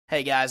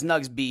Hey guys,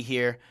 NugzB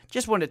here.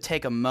 Just wanted to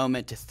take a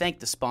moment to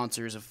thank the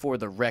sponsors of For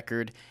the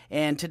Record,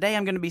 and today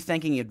I'm going to be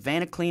thanking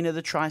Advanced of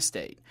the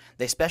Tri-State.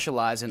 They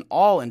specialize in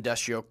all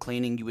industrial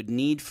cleaning you would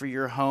need for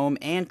your home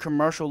and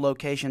commercial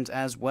locations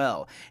as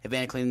well.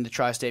 Advanced of the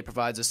Tri-State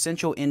provides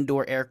essential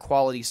indoor air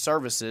quality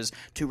services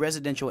to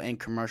residential and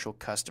commercial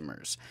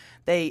customers.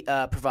 They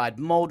provide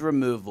mold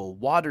removal,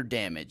 water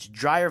damage,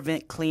 dryer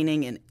vent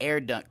cleaning, and air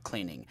duct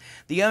cleaning.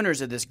 The owners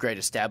of this great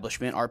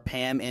establishment are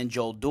Pam and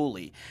Joel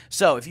Dooley.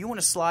 So if you want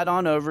to slide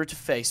on over to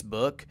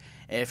Facebook,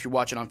 and if you're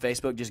watching on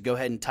Facebook, just go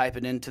ahead and type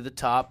it into the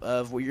top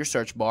of your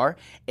search bar,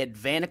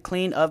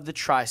 Advanced of the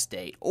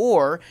Tri-State.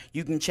 Or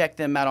you can check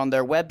them out on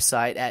their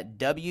website at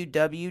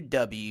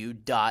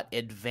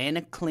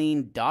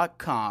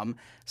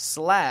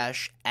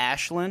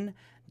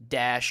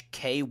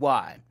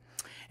www.advantclean.com/Ashland-KY.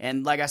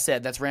 And like I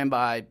said, that's ran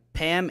by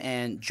Pam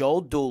and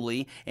Joel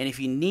Dooley. And if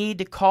you need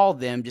to call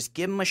them, just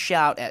give them a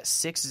shout at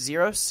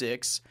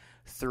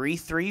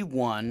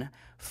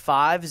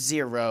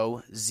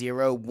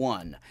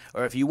 606-331-5001.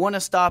 Or if you want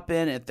to stop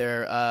in at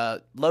their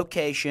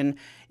location,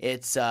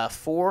 it's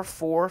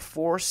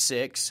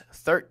 4446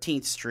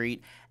 13th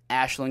Street,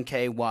 Ashland,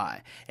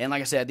 KY. And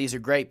like I said, these are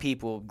great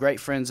people,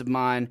 great friends of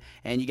mine,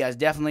 and you guys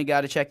definitely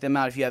got to check them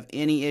out if you have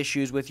any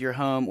issues with your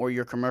home or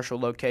your commercial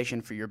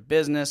location for your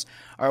business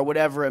or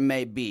whatever it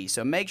may be.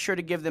 So make sure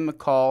to give them a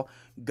call,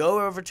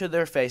 go over to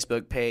their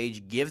Facebook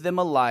page, give them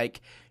a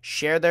like,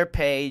 share their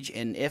page,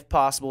 and if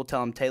possible, tell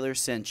them Taylor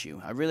sent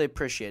you. I really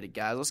appreciate it,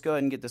 guys. Let's go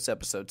ahead and get this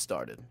episode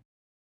started.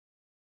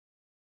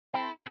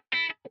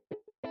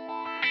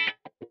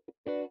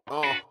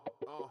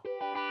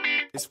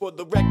 It's for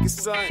the record,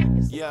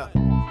 son. Yeah.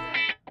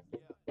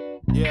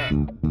 Yeah.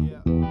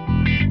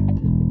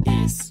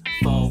 It's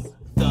for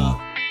the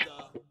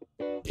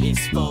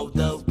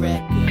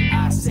record.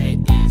 I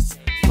said it's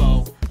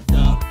for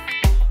the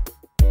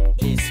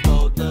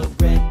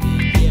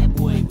record. Yeah,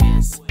 boy,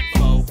 it's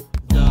for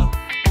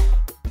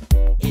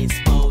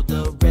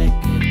the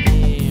record.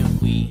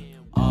 And we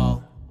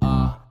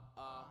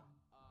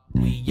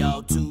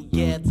all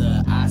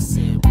together. I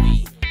said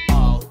we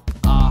all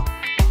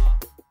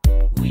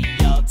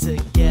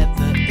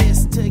together.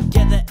 It's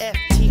together,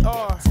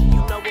 FTR.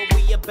 You know what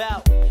we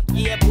about.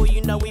 Yeah, boy,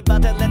 you know we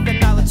about to let the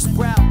knowledge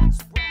sprout.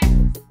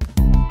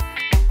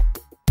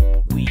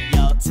 We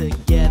all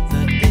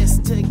together. It's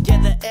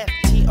together,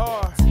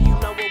 FTR. You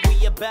know what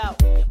we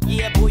about.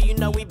 Yeah, boy, you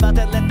know we about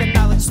to let the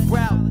knowledge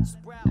sprout.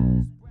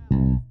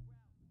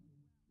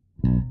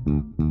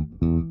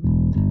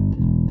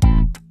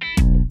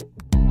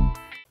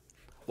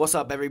 What's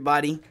up,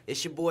 everybody?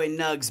 It's your boy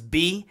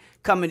NugzB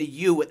coming to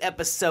you with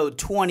episode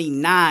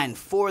 29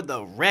 for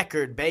the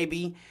record,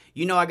 baby.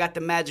 You know I got the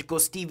magical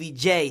Stevie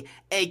J,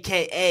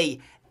 a.k.a.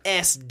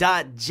 S.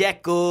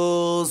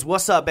 Jekels.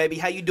 What's up, baby?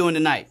 How you doing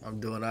tonight? I'm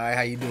doing all right.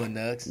 How you doing,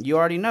 Nugs? You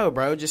already know,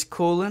 bro. Just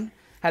cooling.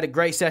 Had a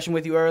great session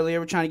with you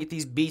earlier. We're trying to get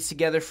these beats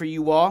together for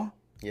you all.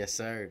 Yes,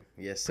 sir.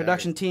 Yes, sir.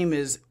 Production team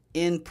is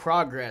in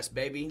progress,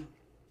 baby.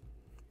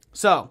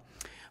 So,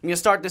 I'm going to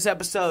start this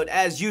episode,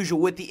 as usual,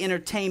 with the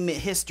entertainment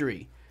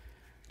history.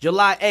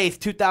 July 8th,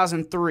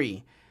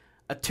 2003.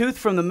 A tooth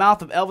from the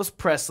mouth of Elvis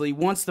Presley,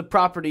 once the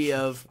property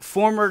of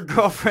former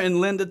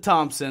girlfriend Linda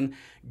Thompson,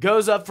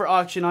 goes up for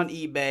auction on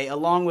eBay,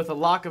 along with a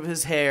lock of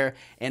his hair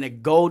and a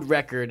gold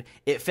record.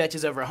 It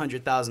fetches over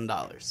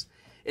 $100,000.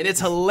 And it's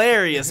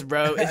hilarious,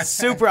 bro. It's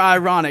super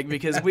ironic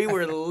because we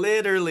were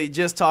literally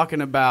just talking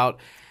about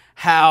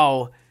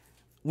how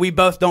we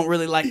both don't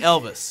really like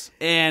Elvis.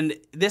 And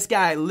this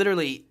guy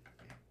literally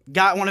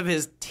got one of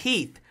his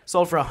teeth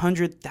sold for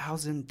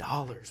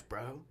 $100,000,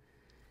 bro.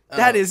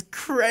 That is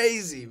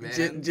crazy,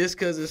 man. Just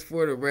because it's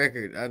for the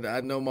record,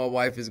 I know my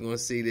wife is going to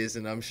see this,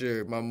 and I'm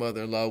sure my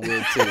mother-in-law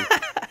will too.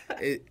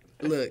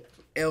 Look,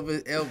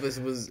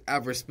 Elvis was. I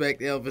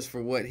respect Elvis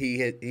for what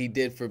he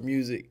did for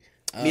music.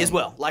 Me as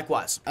well.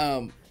 Likewise.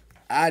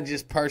 I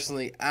just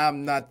personally,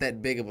 I'm not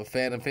that big of a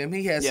fan of him.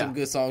 He has some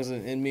good songs,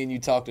 and me and you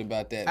talked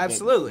about that.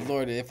 Absolutely. But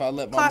Lord, if I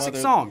let my classic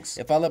songs.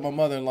 If I let my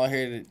mother-in-law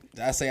hear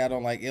that I say I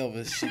don't like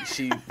Elvis,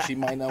 she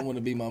might not want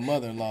to be my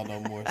mother-in-law no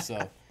more.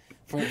 So.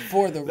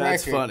 For the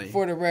That's record, funny.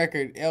 For the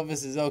record,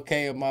 Elvis is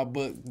okay in my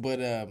book, but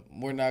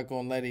we're not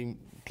gonna let him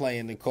play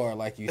in the car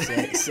like you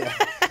said. So.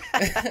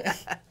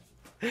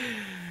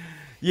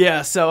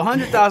 Yeah, so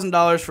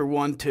 $100,000 for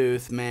one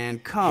tooth, man.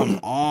 Come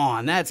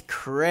on, that's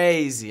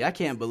crazy. I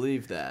can't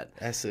believe that.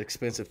 That's an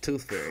expensive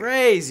tooth fairy.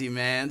 Crazy,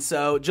 man.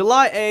 So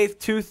July 8th,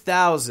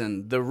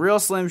 2000, The Real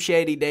Slim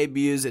Shady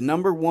debuts at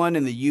number 1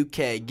 in the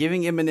UK,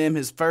 giving Eminem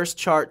his first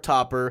chart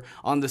topper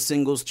on the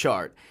singles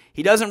chart.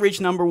 He doesn't reach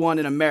number 1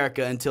 in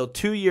America until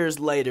 2 years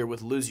later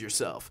with Lose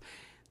Yourself.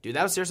 Dude,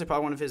 that was seriously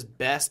probably one of his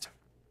best,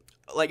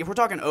 like if we're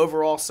talking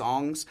overall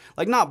songs,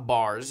 like not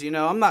bars, you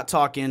know, I'm not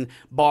talking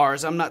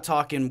bars, I'm not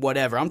talking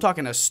whatever. I'm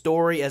talking a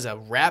story as a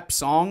rap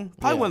song,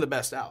 probably one of the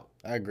best out.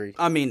 I agree.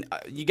 I mean,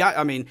 you got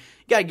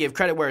to give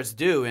credit where it's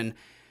due, and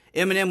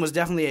Eminem was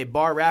definitely a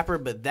bar rapper,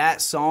 but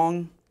that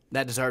song,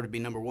 that deserved to be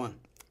number 1.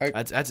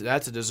 That's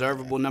a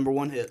deservable number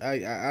 1 hit.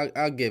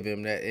 I'll give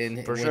him that.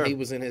 And For when sure. he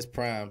was in his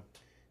prime,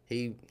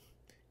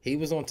 He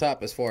was on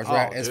top as far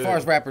as as dude. far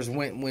as rappers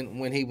went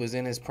when he was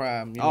in his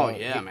prime. You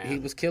know, man. He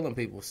was killing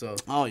people. So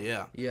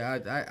yeah,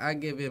 I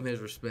give him his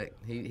respect.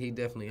 He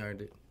definitely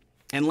earned it.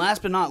 And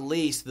last but not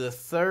least, the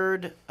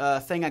third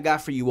thing I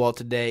got for you all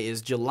today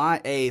is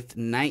July 8th,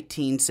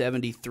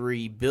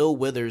 1973. Bill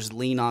Withers'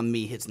 "Lean on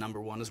Me" hits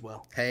 #1 as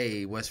well.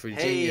 Hey, West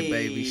Virginia,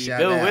 baby. Shout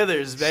Bill out.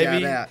 Withers,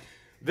 baby. Shout out.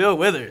 Bill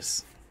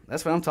Withers.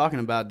 That's what I'm talking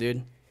about,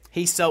 dude.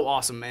 He's so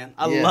awesome, man.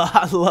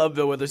 I love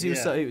Bill Withers. He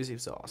was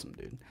so awesome,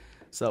 dude.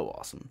 So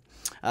awesome.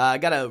 I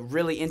got a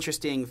really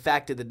interesting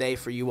fact of the day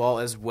for you all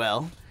as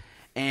well,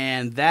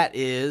 and that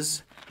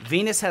is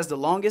Venus has the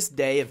longest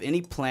day of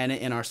any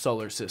planet in our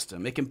solar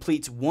system. It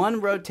completes one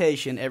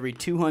rotation every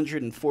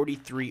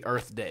 243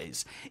 Earth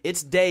days.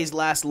 Its days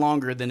last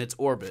longer than its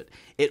orbit.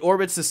 It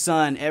orbits the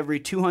sun every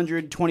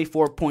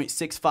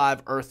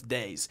 224.65 Earth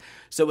days.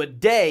 So a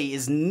day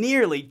is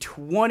nearly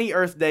 20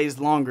 Earth days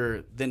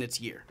longer than its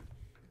year.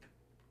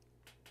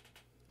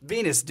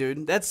 Venus,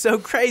 dude. That's so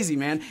crazy,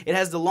 man. It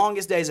has the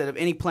longest days out of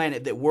any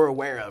planet that we're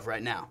aware of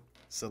right now.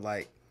 So,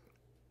 like,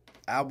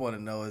 I want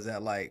to know, is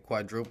that like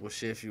quadruple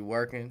shifts you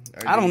working?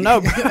 I don't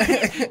know, bro.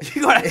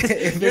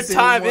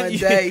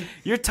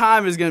 Your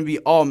time is going to be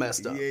all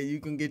messed up. Yeah, you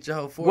can get your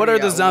whole 40 What are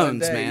the out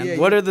zones, one day. man? Yeah,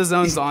 what are the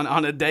zones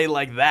on a day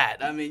like that?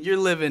 I mean, you're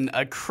living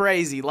a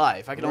crazy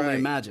life. I can only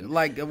imagine.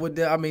 Like,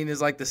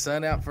 is like the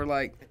sun out for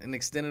like an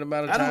extended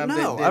amount of I time? don't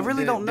know. I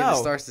really don't know. Then it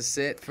starts to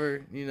set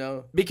for,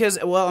 Because,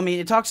 well, I mean,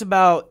 it talks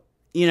about,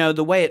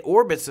 the way it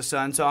orbits the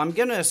sun, so I'm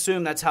going to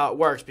assume that's how it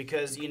works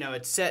because,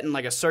 it's set in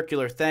like a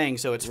circular thing,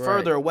 so it's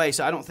further away,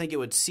 so I don't think it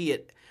would see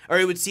it, or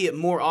it would see it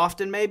more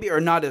often maybe, or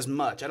not as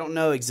much. I don't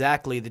know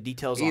exactly the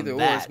details on that. Either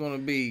or, it's going to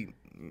be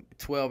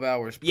 12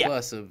 hours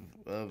plus of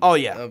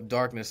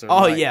darkness or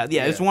light. Yeah.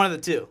 It's one of the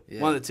two.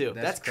 Yeah, one of the two.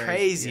 That's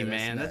crazy,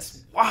 man.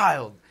 That's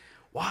wild.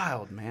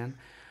 Wild, man.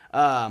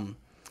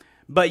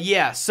 But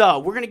yeah, so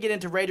we're going to get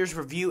into Raiders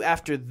Review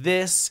after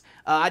this.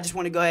 I just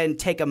want to go ahead and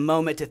take a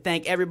moment to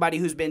thank everybody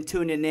who's been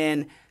tuning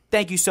in.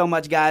 Thank you so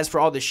much, guys, for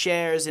all the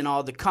shares and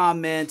all the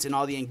comments and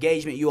all the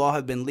engagement you all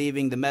have been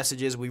leaving, the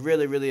messages. We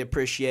really, really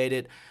appreciate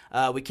it.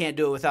 We can't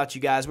do it without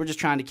you guys. We're just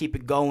trying to keep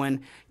it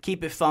going,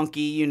 keep it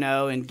funky,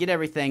 and get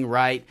everything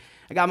right.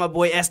 I got my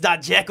boy S.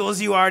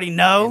 Jekels, you already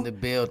know. In the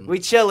building. We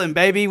chilling,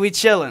 baby. We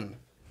chilling.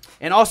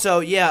 And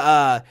also,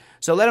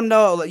 so let them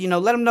know,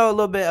 let them know a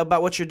little bit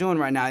about what you're doing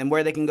right now and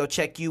where they can go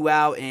check you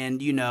out and,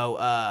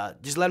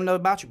 just let them know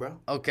about you, bro.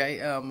 Okay.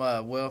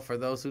 Well, for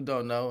those who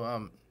don't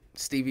know,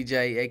 Stevie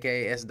J,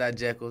 a.k.a. S.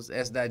 Jekels.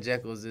 S.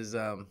 Jekels is,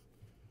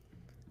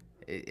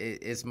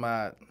 it's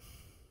my,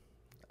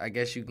 I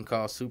guess you can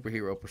call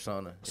superhero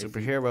persona.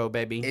 Superhero,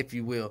 baby. If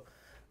you will.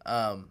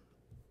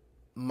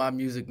 My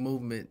music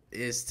movement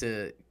is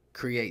to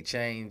create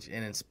change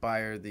and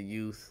inspire the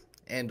youth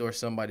and or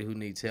somebody who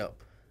needs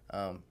help.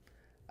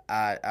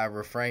 I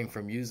refrain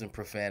from using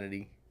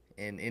profanity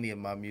in any of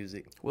my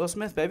music. Will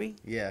Smith, baby.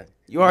 Yeah.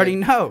 You already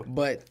know.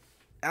 But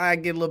I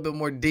get a little bit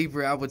more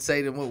deeper, I would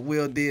say, than what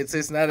Will did. So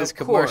it's not as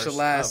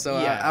commercialized.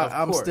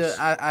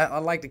 I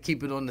like to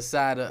keep it on the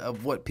side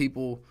of what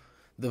people,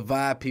 the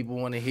vibe people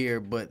want to hear,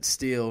 but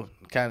still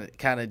kind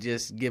of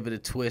just give it a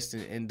twist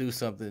and do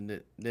something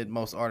that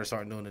most artists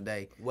aren't doing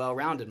today.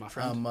 Well-rounded, my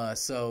friend.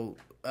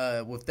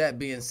 With that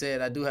being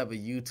said, I do have a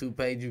YouTube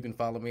page. You can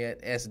follow me at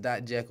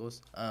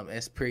s.jekels,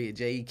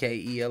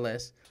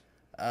 S.Jekels.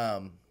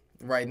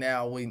 Right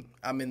now,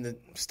 I'm in the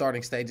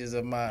starting stages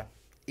of my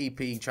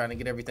EP, trying to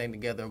get everything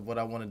together, what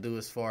I want to do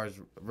as far as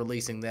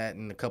releasing that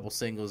and a couple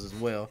singles as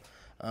well.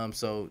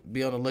 So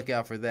be on the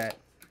lookout for that.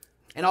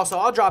 And also,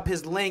 I'll drop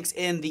his links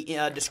in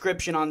the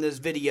description on this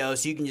video,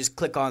 so you can just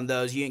click on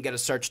those. You ain't got to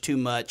search too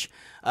much.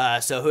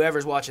 So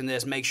whoever's watching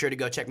this, make sure to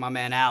go check my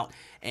man out.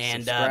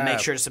 And make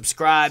sure to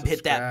subscribe,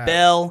 hit that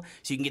bell,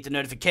 so you can get the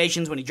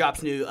notifications when he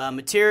drops new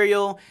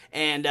material.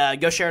 And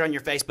go share it on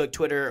your Facebook,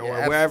 Twitter,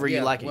 or wherever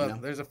you like it. Well,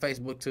 there's a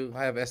Facebook, too.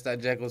 I have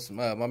S.Jekels,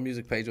 my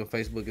music page on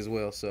Facebook as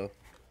well, so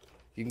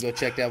you can go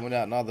check that one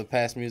out, and all the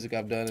past music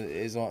I've done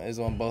is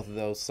on both of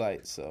those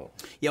sites. So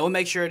yeah, we'll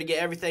make sure to get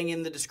everything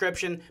in the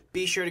description.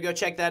 Be sure to go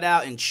check that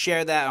out and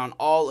share that on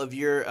all of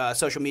your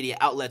social media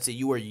outlets that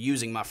you are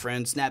using, my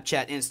friends.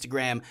 Snapchat,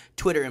 Instagram,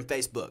 Twitter, and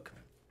Facebook.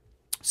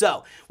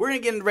 So we're going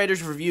to get into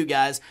Raiders Review,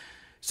 guys.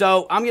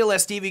 So I'm going to let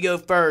Stevie go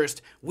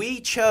first.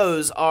 We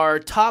chose our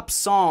top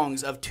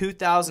songs of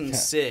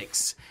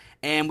 2006.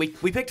 And we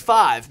picked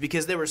 5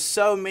 because there were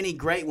so many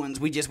great ones.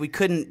 We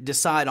couldn't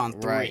decide on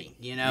 3. Right.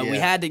 We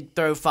had to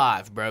throw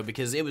 5, bro,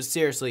 because it was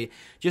seriously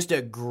just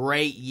a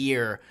great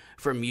year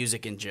for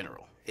music in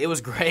general. It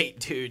was great,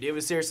 dude. It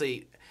was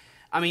seriously,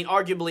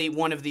 arguably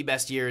one of the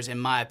best years, in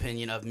my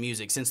opinion, of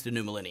music since the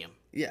new millennium.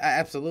 Yeah,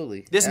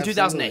 absolutely. This in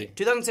 2008,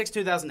 2006,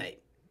 2008.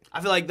 I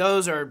feel like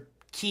those are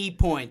key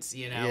points,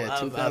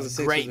 of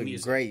great was a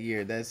music. Great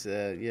year. That's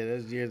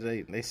those years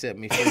they set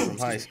me free from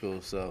high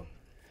school. So,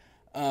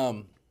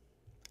 well,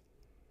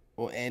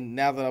 and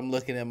now that I'm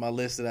looking at my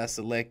list that I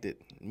selected,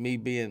 me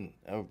being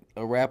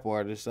a rap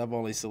artist, I've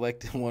only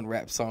selected one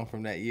rap song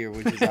from that year,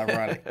 which is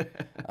ironic.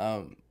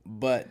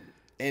 But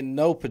in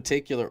no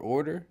particular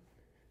order,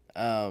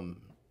 I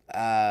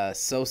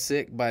So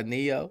Sick by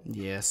Neo.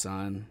 Yeah,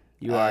 son.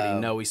 You already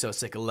know we so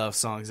sick of love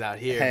songs out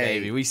here,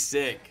 baby. We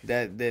sick.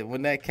 That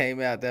when that came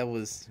out, that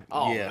was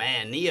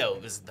man, Neo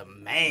was the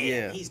man.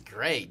 Yeah. He's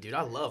great, dude.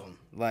 I love him.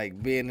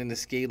 Like being in the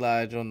ski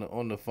lodge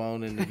on the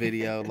phone in the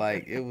video,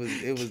 like it was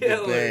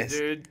Killer, the best.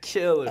 dude.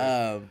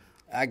 Killer.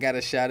 I got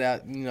to shout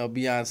out,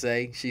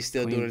 Beyonce. She's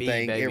still Queen doing her Bee,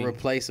 thing. baby.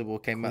 Irreplaceable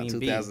came out Queen in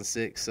Bee.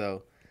 2006,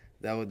 so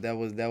that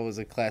was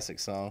a classic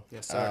song.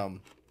 Yes, sir.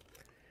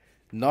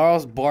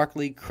 Gnarls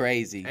Barkley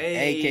Crazy, Hey.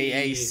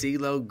 aka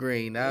CeeLo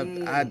Green.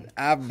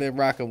 I've been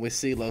rocking with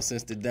CeeLo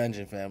since the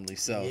Dungeon Family,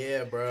 so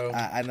yeah, bro.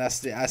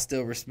 I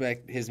still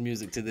respect his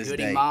music to this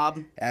Goody day. Mob.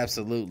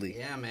 Absolutely.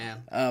 Yeah,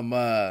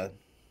 man.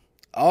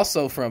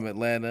 Also from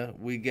Atlanta,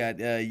 we got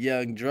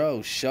Young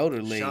Dro,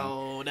 Shoulder Lean.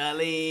 Shoulder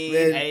lean.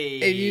 And,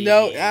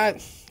 Hey.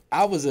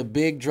 I was a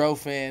big Dro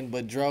fan,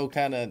 but Dro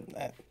kind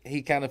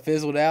of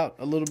fizzled out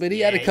a little bit.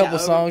 He had a Yeah, couple he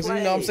got songs, you know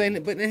what I'm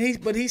overplayed. saying?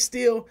 But he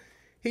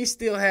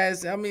still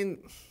has. I mean,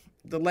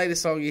 the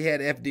latest song he had,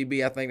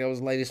 FDB, I think that was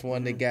the latest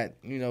one that got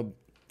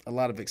a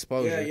lot of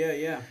exposure.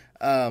 Yeah.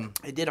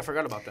 It did. I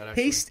forgot about that.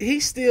 Actually.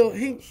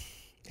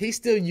 He's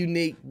still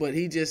unique, but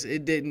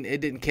it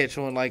didn't catch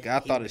on like I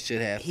thought it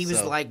should have. He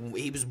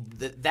was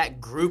that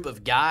group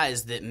of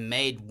guys that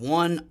made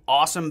one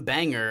awesome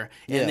banger,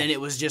 and Yeah. then it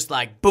was just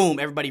like boom,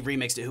 everybody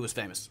remixed it. Who was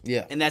famous?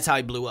 Yeah. and that's how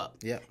he blew up.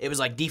 Yeah. it was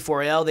like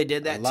D4L. They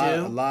did that a lot,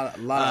 too. A lot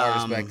of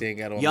artists back then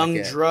got on Young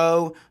like that.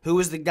 Dro, who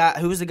was the guy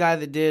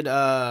that did?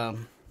 Oh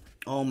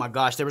my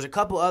gosh, there was a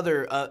couple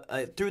other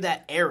through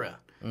that era,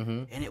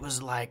 and it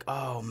was like,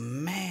 oh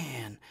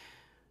man.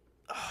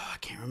 I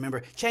can't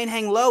remember. Chain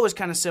Hang Low was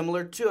kind of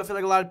similar too. I feel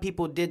like a lot of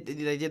people did the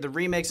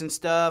remix and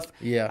stuff.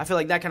 Yeah. I feel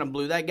like that kind of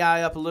blew that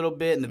guy up a little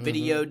bit, and the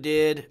video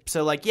did.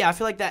 So like, yeah, I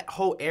feel like that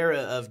whole era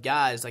of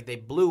guys, like they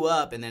blew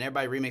up, and then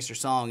everybody remixed their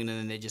song, and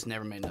then they just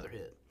never made another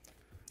hit.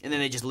 And then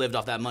they just lived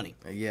off that money.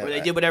 Yeah, or they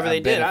did whatever I they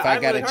bet did. If I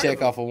got really a heard check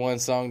of off of one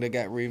song that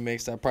got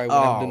remixed, I probably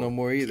wouldn't do no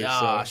more either.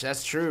 Gosh, So.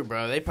 that's true,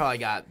 bro. They probably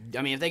got.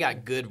 I mean, if they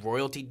got good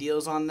royalty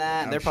deals on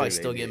that, they're probably sure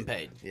they still did. getting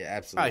paid. Yeah,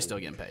 absolutely. Probably still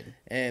getting paid.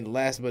 And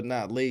last but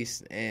not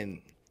least,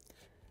 and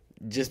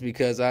just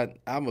because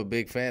I'm a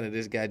big fan of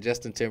this guy,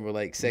 Justin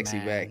Timberlake, Sexy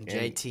Man, Back. And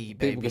JT, People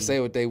baby. can say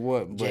what they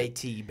want, but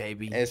JT,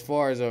 baby. as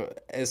far as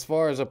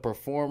a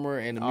performer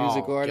and a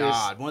music artist,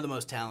 God, one of the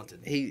most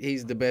talented.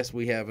 he's the best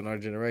we have in our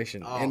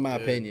generation, Oh, in my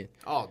dude. opinion.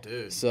 Oh,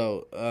 dude.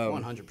 So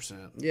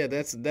 100%. yeah,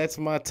 that's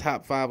my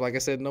top 5. Like I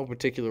said, no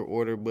particular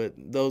order, but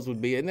those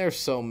would be. And there's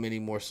so many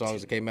more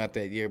songs that came out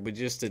that year, but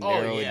just to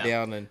narrow it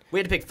down, and We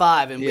had to pick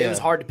 5, and it Yeah. was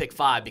hard to pick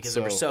 5 because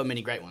there were So- so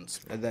many great ones.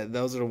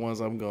 those are the ones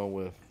I'm going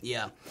with.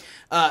 Yeah.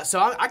 So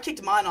I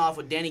kicked mine off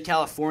with Danny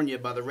California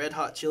by the Red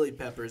Hot Chili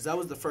Peppers. That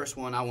was the first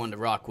one I wanted to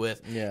rock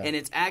with. Yeah. And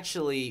it's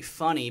actually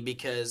funny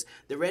because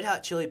the Red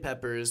Hot Chili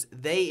Peppers,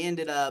 they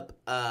ended up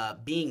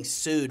being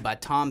sued by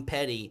Tom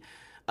Petty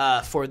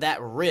for that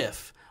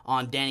riff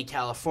on Danny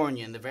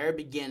California in the very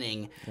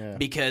beginning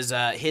because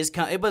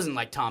it wasn't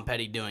like Tom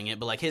Petty doing it,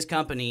 but like his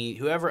company,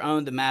 whoever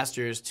owned the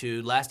masters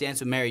to Last Dance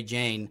with Mary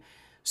Jane,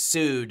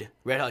 sued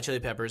Red Hot Chili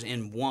Peppers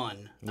and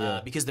won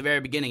because the very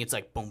beginning it's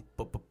like boom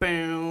boom boom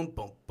boom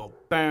boom boom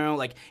boom,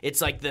 like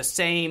it's like the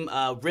same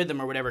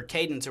rhythm or whatever,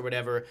 cadence or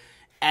whatever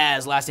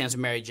as Last Dance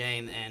with Mary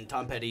Jane, and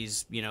Tom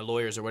Petty's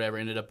lawyers or whatever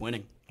ended up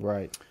winning.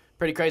 Right.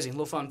 Pretty crazy.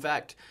 Little fun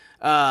fact.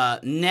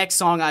 Next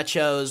song I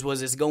chose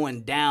was "It's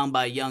Going Down"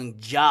 by Young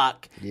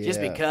Jock.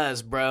 Just Yeah.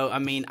 because, bro. I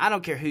mean, I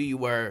don't care who you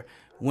were.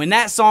 When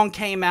that song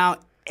came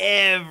out,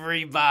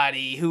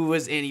 everybody who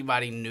was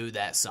anybody knew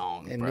that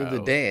song, And bro. knew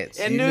the dance.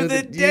 And You knew the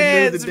you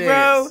dance,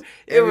 bro.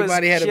 It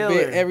Everybody was had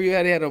killer.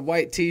 everybody had a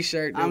white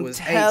T-shirt that I'm was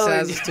 8 telling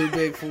sizes you. too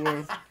big for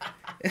him.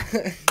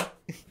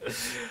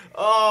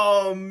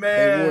 Oh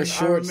man, They wore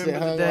shorts I that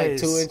remember hung the like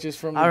days. 2 inches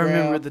from the I ground.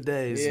 remember the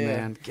days, Yeah.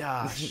 man.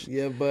 Gosh,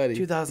 Yeah, buddy.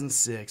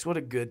 2006. What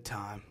a good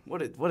time.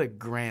 What a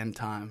grand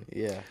time.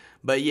 Yeah.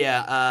 But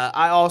yeah,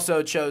 I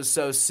also chose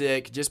 "So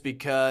Sick" just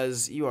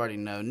because you already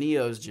know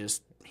Neo's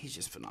he's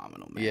just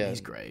phenomenal, man. Yeah.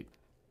 He's great.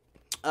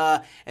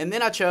 And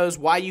then I chose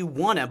 "Why You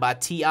Wanna" by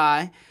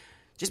T.I.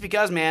 just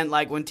because, man,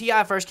 like when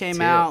T.I. first came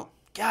out,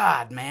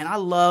 God, man, I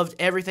loved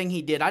everything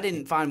he did. I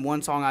didn't find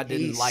one song I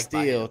didn't He like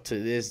by still him. to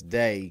this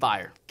day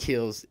Fire.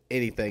 kills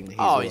anything that he's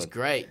Oh, on. he's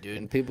great, dude.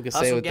 And people can say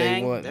Hustle what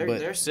Gang, they want, they're, but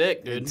they're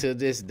sick, dude. to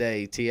this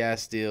day, T.I.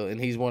 still, and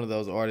he's one of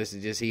those artists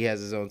that he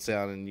has his own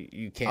sound, and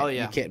you can't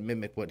you can't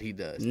mimic what he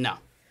does. No.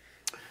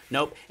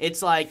 Nope.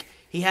 It's like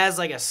he has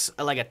like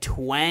a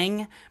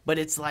twang, but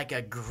it's like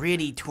a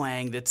gritty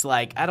twang that's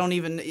like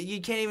you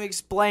can't even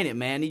explain it,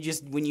 man.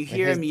 When you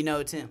hear him, you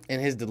know it's him.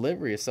 And his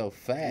delivery is so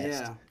fast.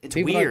 Yeah, it's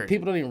people weird.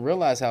 People don't even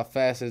realize how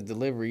fast his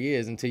delivery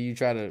is until you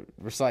try to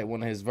recite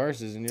one of his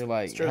verses, and you're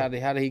like, true. how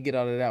did he get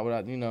all of that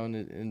without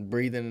and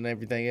breathing and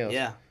everything else?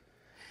 Yeah.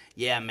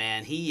 Yeah,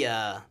 man.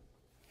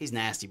 He's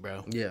nasty,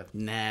 bro. Yeah.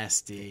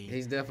 Nasty.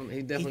 He's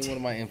definitely one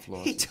of my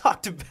influences. He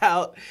talked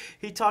about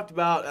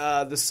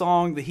the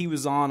song that he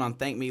was on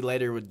 "Thank Me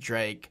Later" with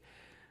Drake.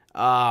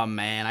 Oh,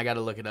 man, I got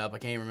to look it up. I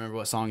can't remember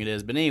what song it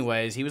is. But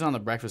anyways, he was on The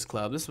Breakfast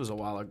Club. This was a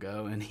while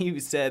ago. And he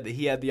said that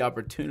he had the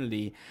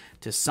opportunity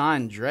to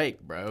sign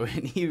Drake, bro.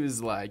 And he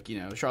was like,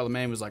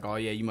 Charlamagne was like, oh,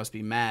 yeah, you must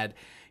be mad,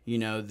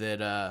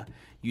 that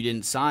you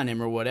didn't sign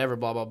him or whatever,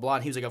 blah, blah, blah.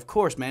 And he was like, of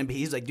course, man. But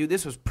he's like, dude,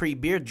 this was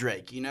pre-beard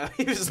Drake, He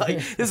was like,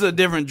 this is a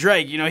different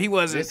Drake, he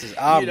wasn't. This is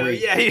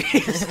Aubrey. Yeah, he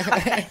was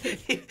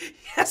like,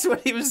 that's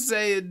what he was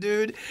saying,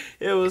 dude.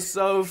 It was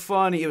so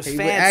funny. It was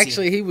fancy.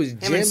 Actually, he was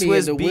Jimmy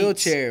in the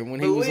wheelchair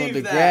when he was on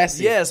Degrassi.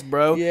 Yes,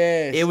 bro.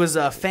 Yes. It was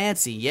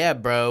fancy. Yeah,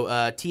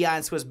 bro. T.I.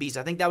 and Swiss Beats.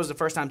 I think that was the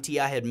first time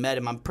T.I. had met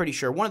him. I'm pretty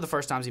sure. One of the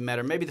first times he met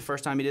him. Maybe the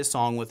first time he did a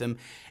song with him.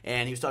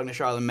 And he was talking to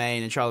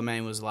Charlamagne, and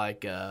Charlamagne was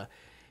like...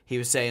 he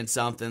was saying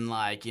something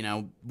like,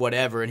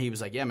 whatever, and he was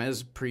like, yeah, man, this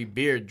is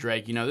pre-beard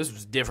Drake, this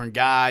was a different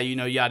guy,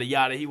 yada,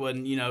 yada. He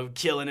wasn't,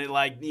 killing it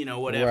like,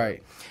 whatever.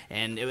 Right.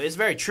 And it's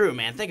very true,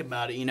 man. Think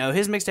about it.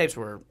 His mixtapes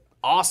were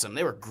awesome.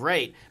 They were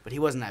great, but he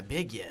wasn't that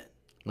big yet.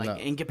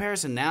 Like, in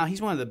comparison now, he's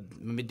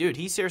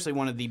he's seriously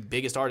one of the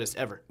biggest artists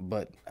ever.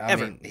 But, I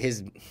mean,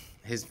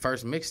 his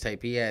first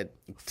mixtape, he had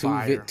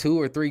Fire. 2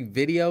 or 3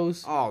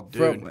 videos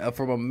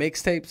from a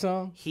mixtape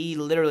song. He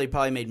literally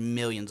probably made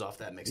millions off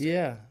that mixtape.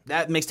 Yeah.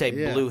 That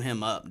mixtape blew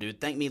him up,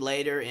 dude. Thank Me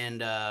Later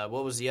and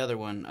what was the other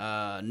one?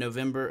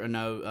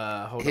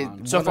 Hold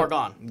on. So Far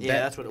Gone. Yeah,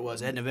 that's what it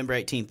was. It had November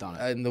 18th on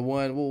it. And the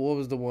one, what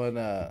was the one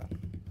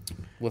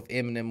with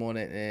Eminem on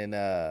it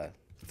and...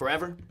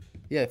 Forever?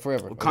 Yeah,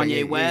 Forever.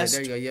 Kanye West.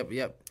 There you go.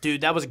 Yep.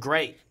 Dude, that was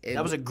great.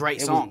 That was a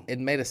great song. It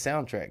made a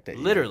soundtrack.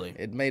 Literally.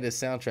 It made a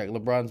soundtrack.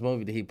 LeBron's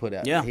movie that he put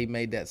out. Yeah. He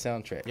made that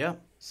soundtrack. Yeah.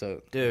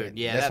 So, dude,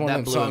 yeah, that's one of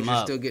them blew songs him you're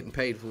up. still getting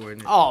paid for.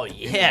 And oh,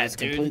 yeah, it's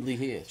dude. completely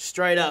his.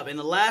 Straight up. And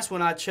the last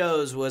one I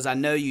chose was I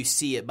Know You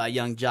See It by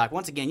Young Jock.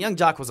 Once again, Young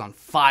Jock was on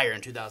fire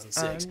in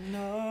 2006.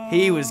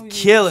 He was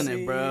killing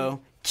it,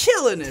 bro.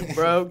 Killing it,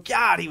 bro.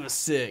 God, he was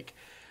sick.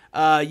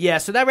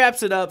 So that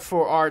wraps it up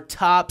for our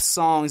top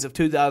songs of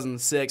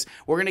 2006.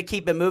 We're going to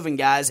keep it moving,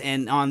 guys.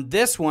 And on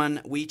this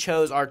one, we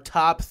chose our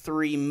top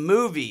 3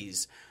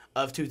 movies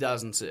of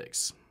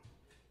 2006.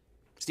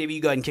 Stevie,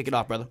 you go ahead and kick it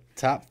off, brother.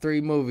 Top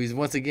 3 movies,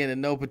 once again, in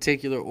no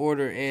particular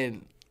order.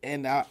 And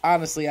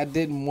honestly, I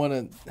didn't want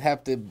to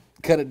have to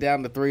cut it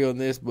down to 3 on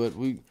this, but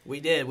we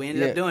did. We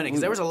ended up doing it because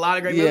there was a lot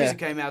of great movies that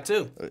came out,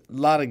 too. A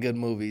lot of good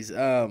movies.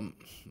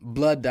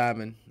 Blood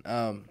Diamond.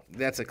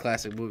 That's a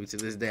classic movie to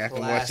this day. I can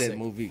watch that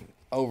movie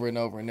over and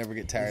over and never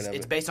get tired of it.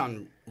 It's based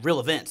on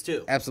real events,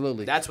 too.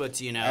 Absolutely. That's what's,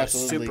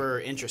 super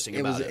interesting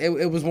about it.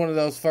 It was one of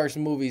those first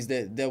movies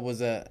that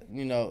was a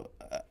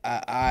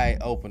eye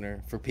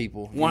opener for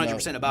people.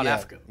 100% about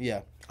Africa.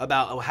 Yeah.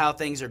 About how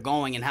things are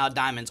going and how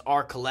diamonds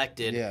are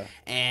collected. Yeah.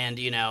 And,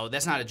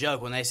 that's not a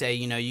joke when they say,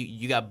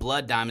 you got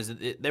blood diamonds.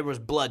 There was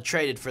blood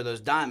traded for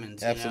those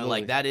diamonds.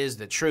 Absolutely. That is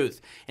the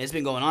truth. And it's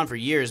been going on for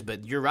years,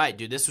 but you're right,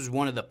 dude. This was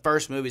one of the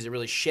first movies that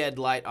really shed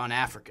light on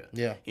Africa.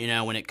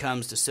 Yeah. When it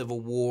comes to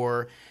civil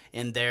war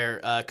in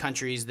their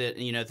countries that,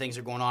 things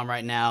are going on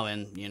right now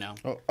and,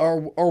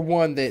 Or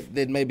one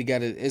that maybe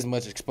got as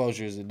much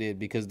exposure as it did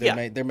because there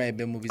may have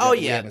been movies that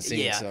we haven't seen.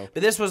 Yeah. So.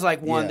 But this was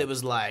like one that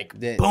was like,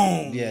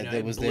 boom.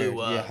 That was there. Up.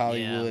 Yeah,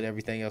 Hollywood,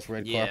 everything else,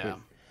 red carpet.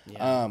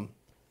 Yeah.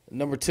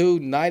 Number 2,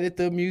 Night at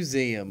the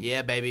Museum.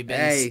 Yeah, baby.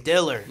 Ben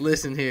Stiller.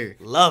 Listen here.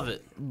 Love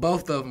it.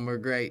 Both of them are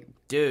great.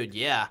 Dude,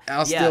 yeah.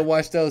 I'll still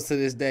watch those to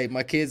this day.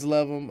 My kids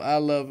love them. I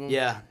love them.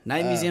 Yeah.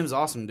 Night Museum's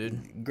awesome,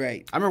 dude.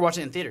 Great. I remember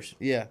watching it in theaters.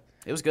 Yeah.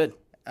 It was good.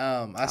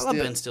 I love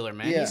Ben Stiller,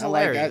 man. Yeah, he's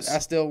hilarious. I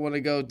still want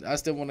to go. I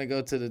still want to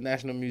go to the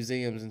national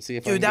museums and see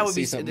if I can that would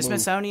see be something the move.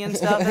 Smithsonian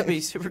stuff. That'd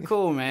be super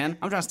cool, man.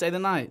 I'm trying to stay the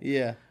night.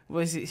 Yeah.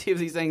 We'll see if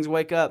these things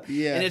wake up.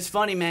 Yeah. And it's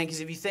funny, man, because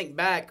if you think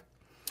back,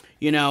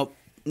 not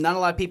a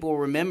lot of people will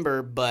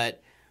remember,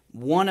 but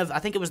I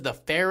think it was the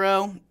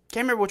Pharaoh.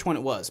 Can't remember which one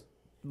it was,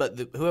 but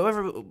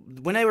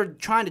when they were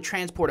trying to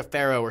transport a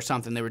Pharaoh or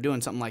something, they were doing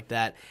something like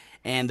that.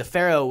 And the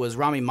Pharaoh was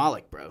Rami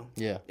Malek, bro.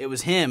 Yeah. It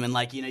was him. And,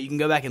 you can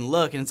go back and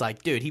look, and it's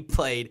like, dude, he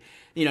played,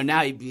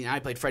 now he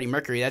played Freddie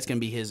Mercury. That's going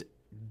to be his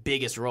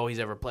biggest role he's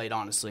ever played,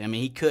 honestly. I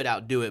mean, he could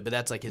outdo it, but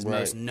that's, his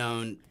most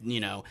known,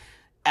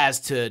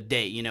 as to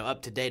date,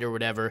 up to date or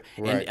whatever.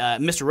 Right.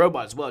 And Mr.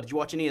 Robot as well. Did you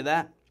watch any of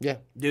that? Yeah.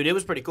 Dude, it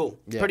was pretty cool.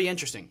 It's pretty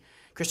interesting.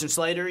 Christian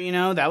Slater,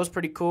 that was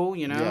pretty cool,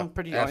 Yeah,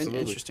 pretty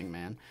absolutely. interesting,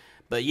 man.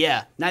 But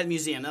yeah, Night at the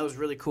Museum, that was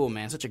really cool,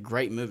 man. Such a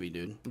great movie,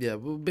 dude. Yeah,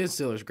 well, Ben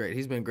Stiller's great.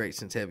 He's been great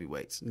since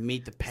Heavyweights.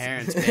 Meet the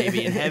Parents,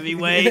 baby, in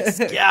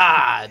Heavyweights.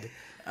 God.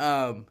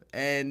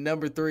 And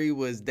number 3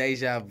 was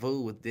Deja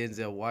Vu with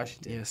Denzel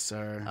Washington. Yes,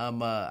 sir.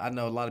 I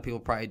know a lot of people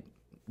probably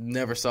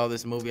never saw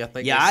this movie. I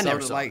think I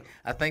never saw it.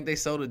 I think they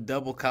sold a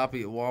double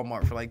copy at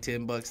Walmart for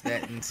 $10.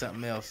 That and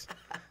something else,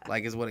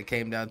 is what it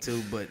came down to.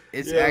 But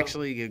it's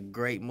actually a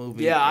great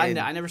movie. Yeah,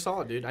 I never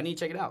saw it, dude. I need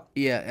to check it out.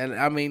 Yeah, and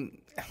I mean,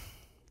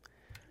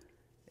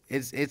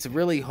 it's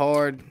really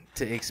hard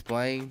to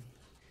explain.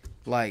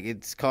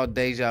 It's called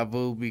Deja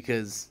Vu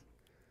because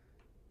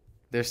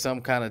there's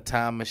some kind of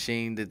time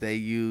machine that they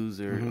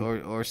use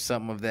or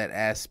something of that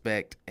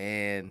aspect,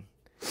 and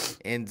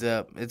ends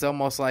up it's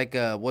almost like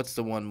what's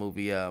the one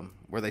movie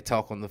where they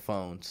talk on the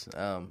phones,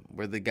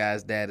 where the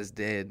guy's dad is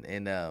dead,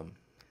 and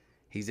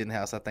he's in the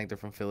house. I think they're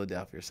from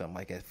Philadelphia or something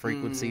like that.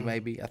 Frequency,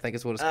 maybe. I think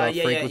it's what it's called.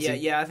 Frequency.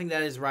 Yeah. I think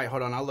that is right.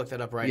 Hold on, I'll look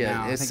that up right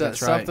now. It's I think that's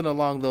something right.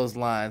 along those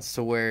lines,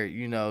 to where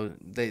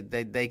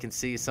they can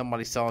see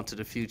somebody saw into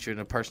the future,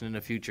 and a person in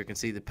the future can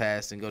see the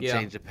past and go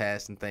change the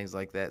past and things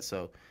like that.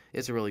 So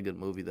it's a really good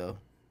movie, though.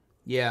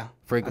 Yeah.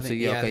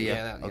 Frequency.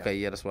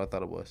 Okay, that's what I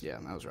thought it was. Yeah,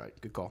 that was right.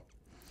 Good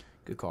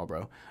call,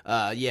 bro.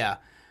 Yeah.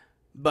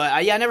 But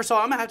I never saw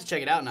it. I'm gonna have to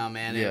check it out now,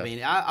 man. Yeah. I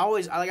mean,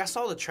 I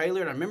saw the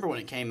trailer and I remember when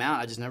it came out.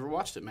 I just never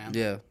watched it, man.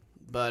 Yeah.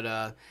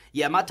 But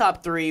my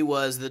top 3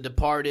 was The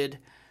Departed,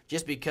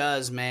 just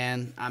because,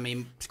 man. I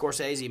mean,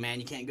 Scorsese, man,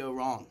 you can't go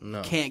wrong.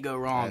 No, can't go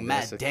wrong.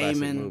 That's Matt a classic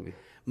Damon, movie.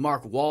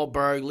 Mark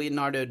Wahlberg,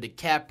 Leonardo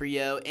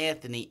DiCaprio,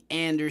 Anthony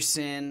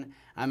Anderson.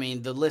 I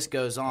mean, the list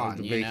goes on.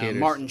 the big hitters.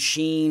 Martin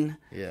Sheen.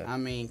 Yeah. I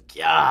mean,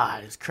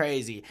 God, it's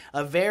crazy.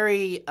 A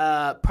very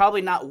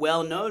probably not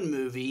well-known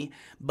movie,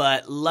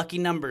 but Lucky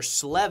Number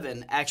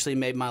 11 actually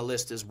made my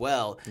list as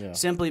well. Yeah.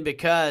 Simply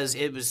because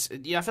it was,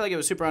 I feel like it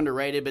was super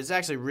underrated, but it's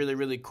actually really,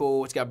 really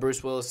cool. It's got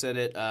Bruce Willis in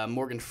it,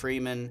 Morgan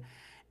Freeman,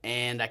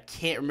 and I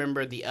can't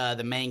remember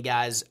the main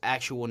guy's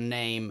actual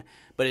name,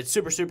 but it's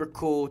super, super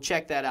cool.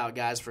 Check that out,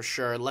 guys, for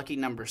sure. Lucky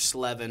Number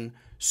 11,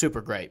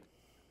 super great.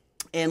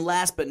 And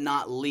last but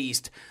not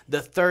least,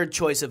 the third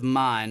choice of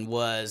mine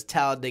was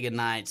Talladega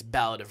Nights'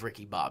 Ballad of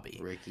Ricky Bobby.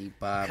 Ricky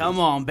Bobby. Come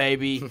on,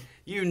 baby.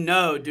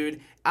 Dude.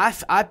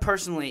 I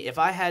personally, if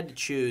I had to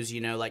choose,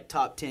 like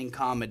top 10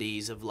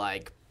 comedies of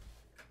like,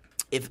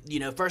 if,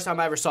 first time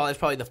I ever saw it, it's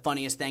probably the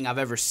funniest thing I've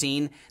ever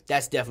seen.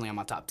 That's definitely on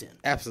my top 10.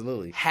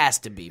 Absolutely. Has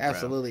to be, bro.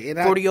 Absolutely. And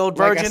 40-Year-Old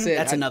like I Virgin, said,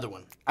 that's another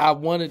one. I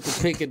wanted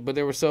to pick it, but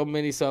there were so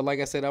many. So, like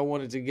I said, I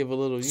wanted to give a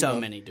little,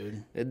 many,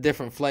 dude. a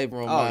different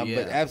flavor on mine.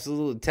 Yeah. But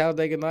absolutely,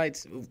 Talladega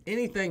Nights,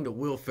 anything that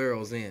Will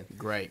Ferrell's in.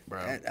 Great,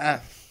 bro.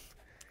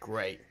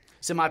 Great.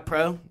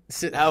 Semi-Pro?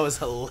 That was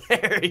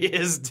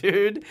hilarious,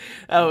 dude.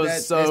 That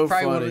was so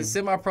funny.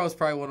 Semi-Pro is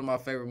probably one of my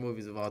favorite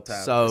movies of all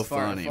time. So as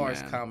far funny,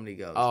 as comedy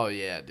goes. Oh,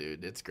 yeah,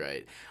 dude. It's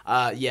great.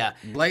 Yeah.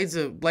 Blades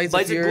of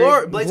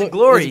Glory. Blades of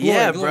Glory.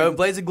 Yeah, bro.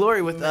 Blades of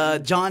Glory with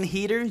John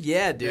Heder.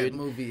 Yeah, dude. That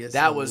movie is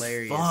that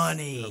hilarious. was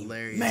funny.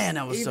 Hilarious. Man,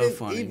 that was so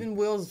funny. Even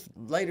Will's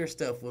later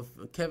stuff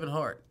with Kevin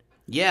Hart.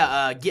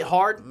 Yeah, Get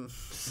Hard.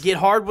 Get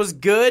Hard was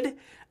good.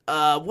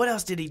 What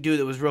else did he do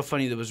that was real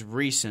funny that was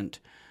recent?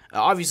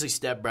 Obviously,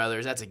 Step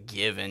Brothers. That's a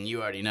given.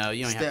 You already know.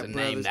 You don't have to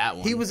name that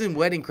one. He was in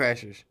Wedding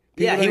Crashers.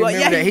 Yeah, he was.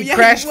 He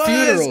crashed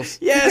funerals.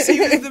 Yes, he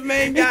was the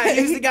main guy.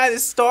 He was the guy that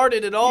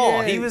started it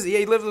all. Yeah.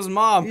 He lived with his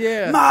mom.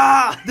 Yeah.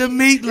 Ma! The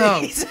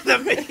meatloaf. He's the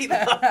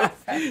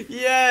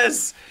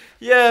meatloaf.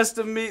 Yes,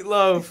 the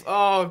meatloaf.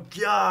 Oh,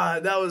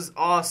 God. That was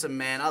awesome,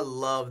 man. I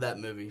love that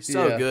movie.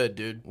 So good,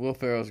 dude. Will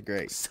Ferrell's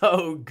great.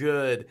 So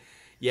good.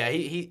 Yeah,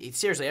 he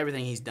seriously,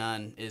 everything he's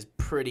done is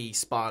pretty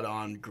spot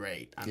on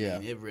great. I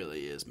mean, it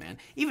really is, man.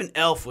 Even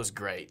Elf was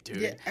great, dude.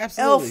 Yeah,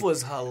 absolutely. Elf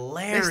was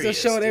hilarious. They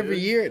still show it every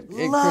year at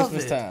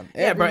Christmas time.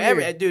 Yeah,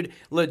 bro. Dude,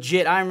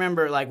 legit. I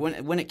remember like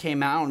when it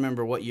came out. I don't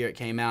remember what year it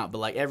came out, but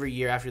like every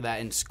year after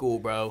that in school,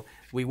 bro,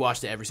 we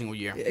watched it every single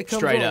year. It comes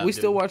straight on. up. We dude.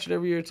 still watch it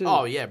every year too.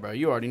 Oh yeah, bro.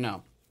 You already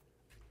know.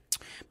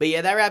 But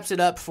yeah, that wraps it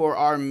up for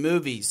our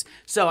movies.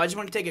 So I just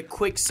want to take a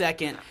quick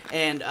second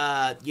and,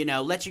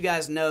 let you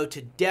guys know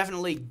to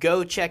definitely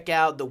go check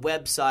out the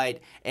website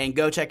and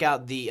go check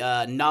out the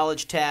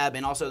Knowledge tab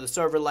and also the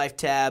Server Life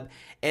tab.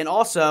 And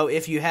also,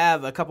 if you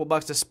have a couple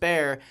bucks to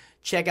spare,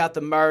 check out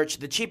the merch.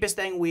 The cheapest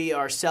thing we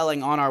are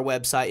selling on our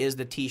website is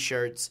the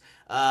T-shirts.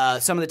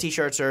 Some of the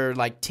T-shirts are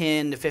like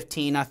 10 to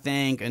 15, I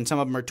think, and some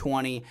of them are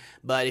 20.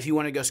 But if you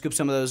want to go scoop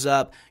some of those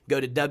up, go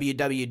to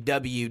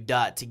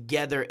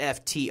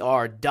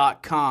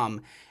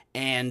www.togetherftr.com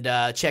and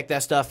check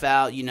that stuff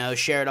out.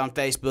 Share it on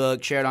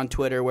Facebook, share it on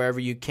Twitter, wherever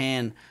you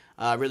can.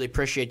 Really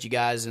appreciate you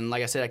guys. And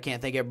like I said, I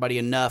can't thank everybody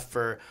enough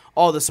for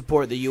all the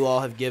support that you all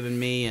have given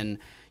me and,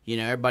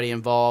 everybody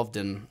involved.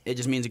 And it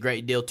just means a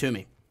great deal to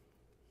me.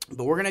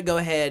 But we're going to go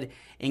ahead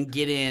and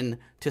get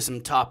into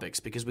some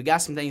topics because we got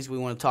some things we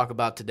want to talk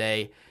about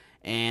today.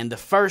 And the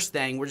first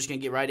thing, we're just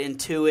going to get right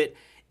into it,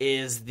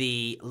 is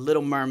the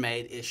Little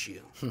Mermaid issue.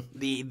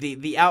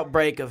 the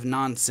outbreak of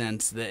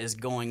nonsense that is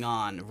going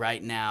on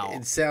right now.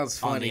 It sounds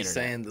funny the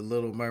saying the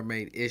Little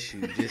Mermaid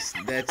issue.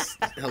 That's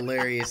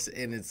hilarious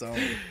in its own.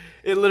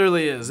 It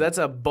literally is. That's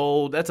a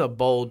bold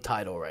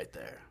title right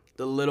there.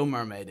 The Little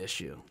Mermaid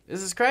issue.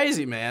 This is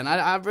crazy, man.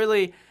 I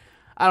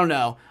don't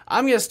know.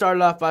 I'm going to start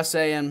it off by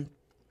saying,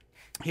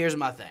 here's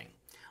my thing.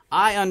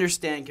 I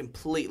understand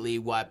completely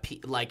why,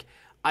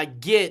 I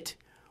get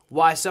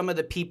why some of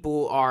the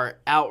people are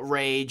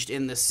outraged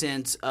in the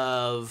sense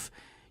of,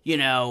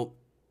 the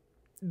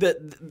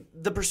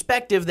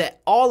perspective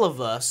that all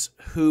of us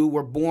who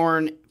were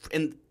born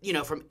in,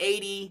 from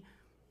 80,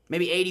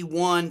 maybe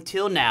 81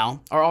 till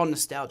now are all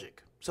nostalgic.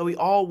 So we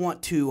all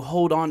want to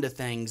hold on to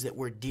things that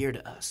were dear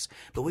to us.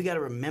 But we got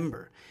to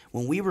remember,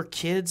 when we were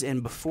kids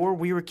and before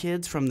we were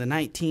kids from the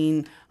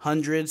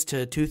 1900s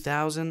to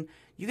 2000,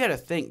 you got to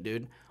think,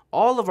 dude,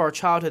 all of our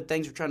childhood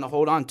things we're trying to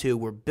hold on to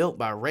were built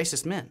by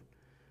racist men.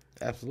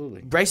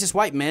 Absolutely. Racist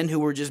white men who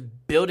were just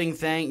building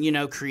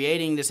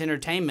creating this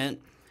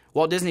entertainment.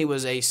 Walt Disney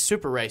was a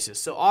super racist,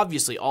 so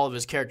obviously all of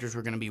his characters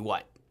were going to be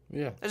white.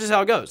 Yeah. That's just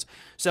how it goes.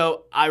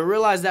 So I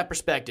realize that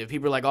perspective.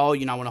 People are like, oh,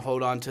 I want to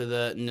hold on to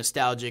the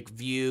nostalgic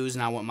views,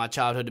 and I want my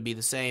childhood to be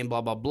the same,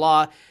 blah, blah,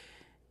 blah.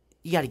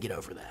 You got to get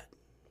over that.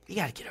 You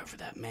got to get over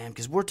that, man,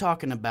 because we're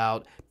talking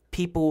about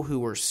people who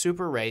were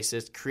super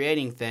racist,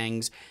 creating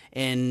things,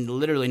 and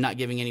literally not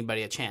giving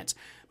anybody a chance.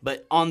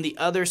 But on the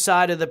other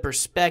side of the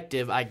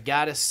perspective, I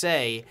got to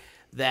say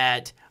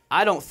that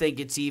I don't think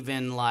it's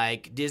even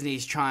like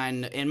Disney's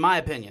trying, in my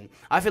opinion,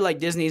 I feel like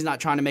Disney's not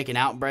trying to make an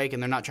outbreak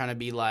and they're not trying to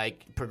be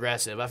like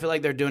progressive. I feel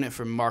like they're doing it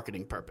for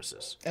marketing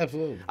purposes.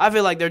 Absolutely. I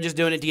feel like they're just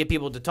doing it to get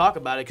people to talk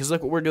about it because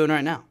look what we're doing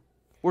right now.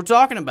 We're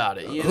talking about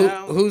it, you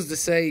know? Who's to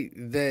say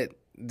that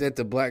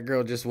the black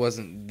girl just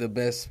wasn't the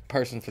best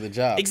person for the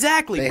job?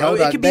 Exactly, they bro. Hold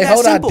it could be they that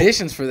hold simple.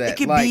 Auditions for that. It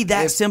could be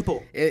that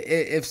simple.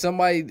 If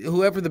somebody,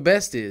 whoever the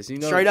best is,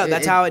 straight up,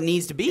 that's how it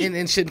needs to be.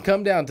 And shouldn't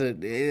come down to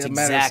a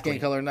matter of skin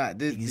color or not.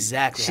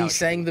 Exactly. She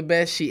sang the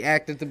best. She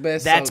acted the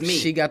best. That's so me.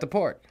 She got the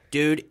part.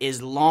 Dude,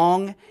 here's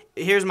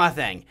my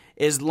thing.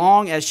 As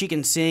long as she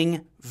can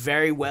sing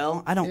very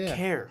well, I don't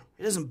care.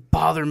 It doesn't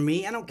bother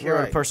me. I don't care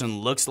what a person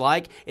looks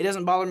like. It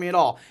doesn't bother me at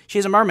all.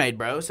 She's a mermaid,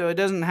 bro, so it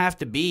doesn't have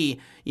to be,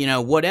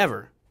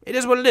 whatever. It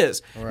is what it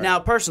is. Right. Now,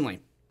 personally,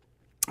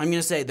 I'm going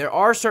to say there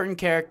are certain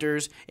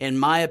characters, in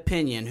my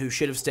opinion, who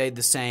should have stayed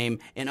the same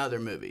in other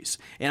movies.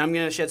 And I'm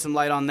going to shed some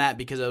light on that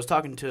because I was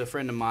talking to a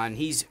friend of mine.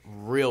 He's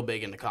real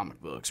big into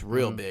comic books,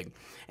 real big.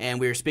 And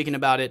we were speaking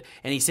about it,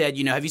 and he said,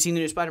 have you seen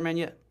the new Spider-Man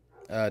yet?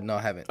 No,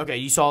 I haven't. Okay,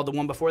 you saw the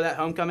one before that,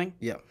 Homecoming?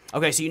 Yeah.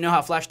 Okay, so you know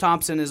how Flash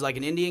Thompson is like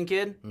an Indian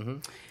kid? Mm-hmm.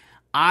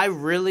 I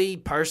really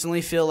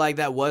personally feel like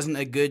that wasn't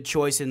a good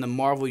choice in the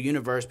Marvel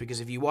universe because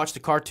if you watch the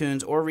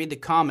cartoons or read the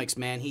comics,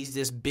 man, he's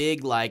this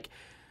big, like,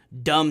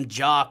 dumb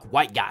jock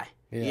white guy.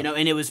 Yeah.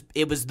 And it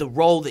was the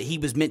role that he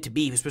was meant to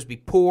be. He was supposed to be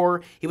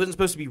poor. He wasn't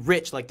supposed to be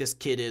rich like this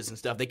kid is and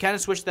stuff. They kind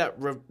of switched that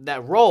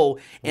role,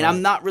 and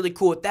I'm not really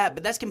cool with that,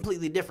 but that's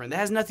completely different. That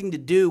has nothing to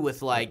do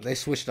with, like... They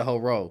switched the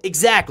whole role.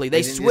 Exactly.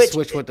 They didn't switched...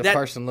 switch what the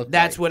person looked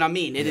That's like. what I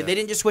mean. They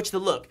didn't just switch the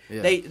look.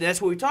 Yeah.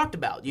 That's what we talked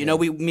about.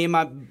 Me and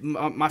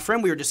my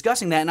friend, we were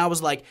discussing that, and I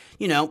was like,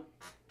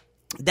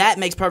 that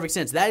makes perfect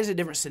sense. That is a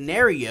different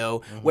scenario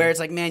where it's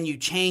like, man, you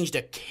changed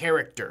a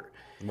character.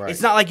 Right.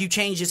 It's not like you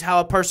change just how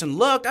a person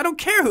looked. I don't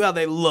care how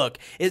they look.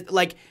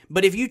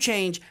 But if you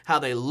change how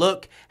they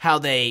look, how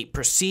they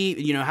perceive,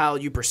 how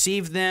you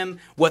perceive them,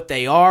 what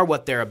they are,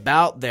 what they're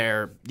about,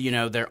 their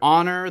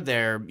honor,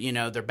 their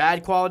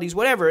bad qualities,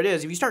 whatever it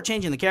is. If you start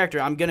changing the character,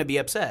 I'm gonna be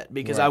upset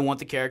because I want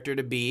the character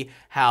to be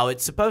how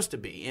it's supposed to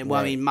be. And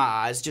I mean, my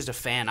eye is just a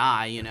fan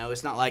eye.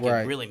 It's not like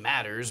it really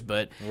matters,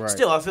 but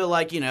still, I feel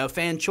like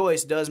fan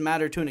choice does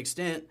matter to an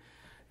extent.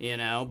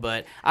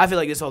 But I feel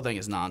like this whole thing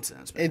is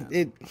nonsense,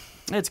 man.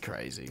 It's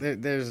crazy.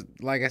 There's,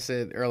 like I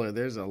said earlier,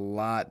 there's a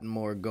lot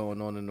more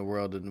going on in the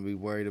world than to be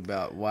worried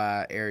about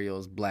why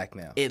Ariel's black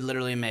now. It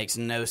literally makes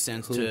no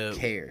sense. Who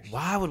cares?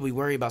 Why would we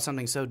worry about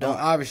something so dumb? Well,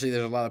 obviously,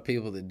 there's a lot of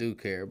people that do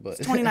care, but...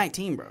 It's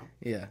 2019, bro.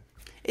 Yeah.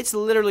 It's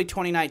literally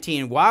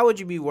 2019. Why would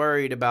you be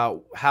worried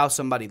about how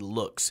somebody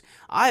looks?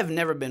 I have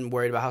never been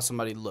worried about how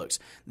somebody looks.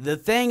 The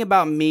thing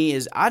about me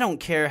is I don't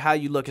care how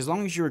you look. As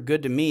long as you're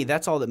good to me,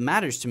 that's all that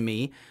matters to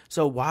me.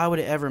 So why would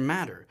it ever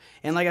matter?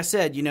 And like I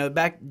said,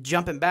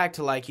 jumping back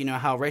to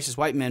how racist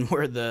white men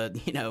were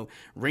the,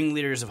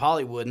 ringleaders of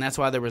Hollywood, and that's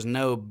why there was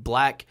no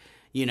black,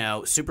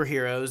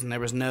 superheroes, and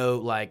there was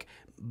no,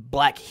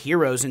 black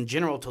heroes in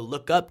general to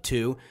look up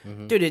to.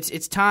 Dude,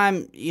 it's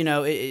time,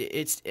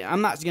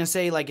 I'm not going to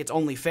say it's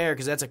only fair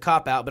because that's a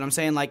cop out, but I'm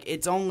saying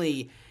it's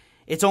only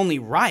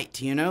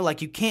right,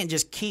 you can't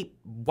just keep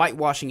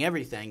whitewashing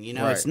everything,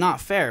 right. It's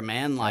not fair,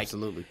 man.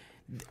 Absolutely.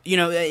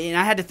 And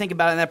I had to think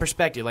about it in that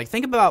perspective.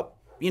 Think about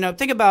a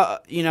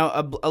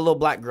little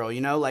black girl,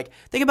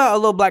 think about a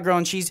little black girl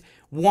and she's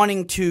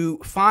wanting to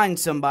find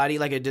somebody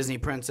like a Disney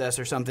princess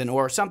or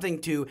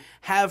something to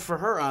have for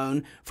her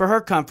own, for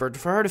her comfort,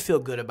 for her to feel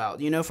good about,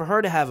 for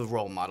her to have a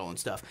role model and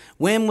stuff.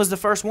 When was the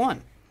first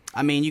one?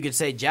 I mean, you could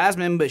say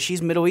Jasmine, but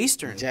she's Middle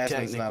Eastern.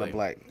 Jasmine's not a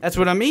black. That's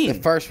what I mean.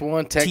 The first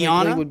one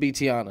technically would be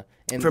Tiana.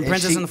 From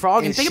Princess and the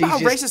Frog. And think about how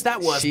racist that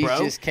was, bro.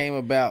 She just came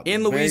about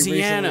in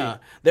Louisiana.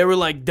 They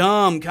were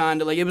dumb,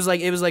 kind of it was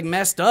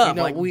messed up,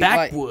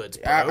 backwoods.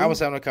 Bro. I was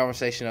having a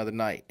conversation the other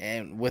night,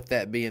 and with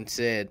that being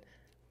said,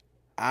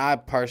 I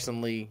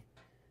personally,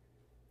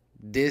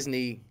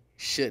 Disney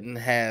shouldn't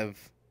have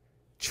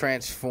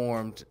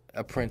transformed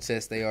a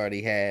princess they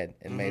already had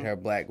and made her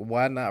black.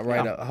 Why not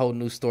write a whole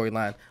new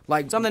storyline?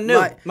 Something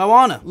new.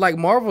 Moana. Like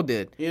Marvel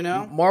did.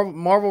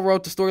 Marvel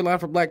wrote the storyline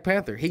for Black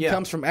Panther. He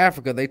comes from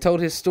Africa. They told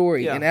his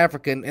story in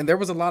Africa. And there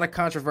was a lot of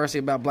controversy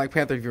about Black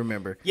Panther, if you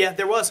remember. Yeah,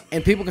 there was.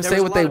 And people can say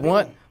what they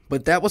want,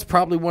 but that was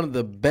probably one of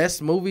the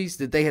best movies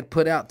that they had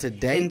put out to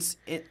date.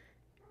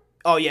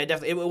 Oh yeah,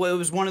 definitely. It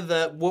was one of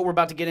what we're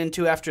about to get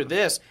into after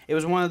this. It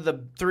was one of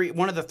the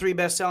three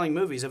best selling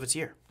movies of its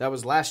year. That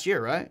was last year,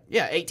 right?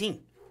 Yeah, 18.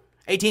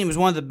 18 was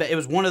one of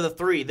the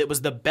 3 that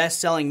was the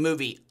best-selling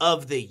movie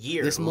of the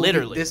year,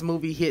 literally. This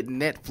movie hit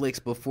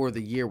Netflix before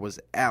the year was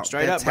out.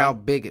 Straight That's up, bro. how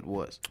big it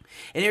was.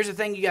 And here's the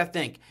thing you got to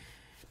think.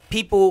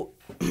 People,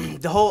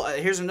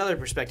 here's another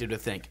perspective to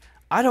think.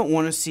 I don't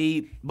want to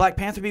see Black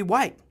Panther be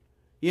white.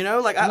 You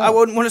know, like, I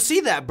wouldn't want to see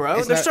that,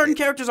 bro. There's certain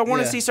characters I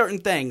want to see certain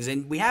things,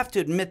 and we have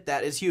to admit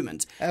that as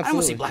humans. Absolutely. I don't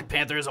want to see Black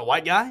Panther as a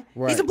white guy.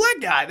 Right. He's a black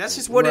guy. That's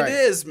just what it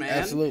is, man.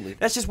 Absolutely.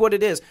 That's just what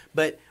it is.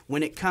 But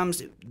when it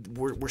comes,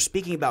 we're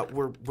speaking about,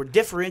 we're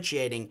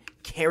differentiating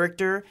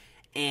character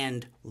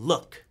and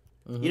look.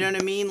 You know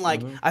what I mean?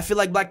 Like, I feel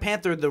like Black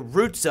Panther, the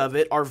roots of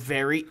it are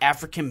very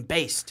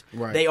African-based.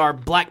 Right. They are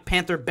Black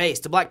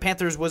Panther-based. The Black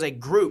Panthers was a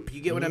group.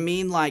 You get what I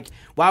mean? Like,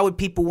 why would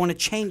people want to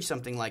change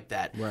something like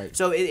that? Right.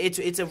 So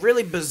it's a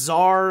really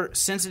bizarre,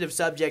 sensitive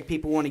subject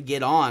people want to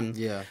get on.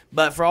 Yeah.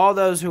 But for all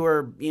those who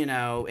are, you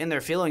know, in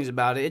their feelings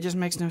about it, it just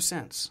makes no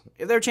sense.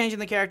 If they're changing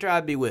the character,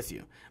 I'd be with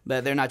you.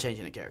 But they're not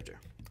changing the character.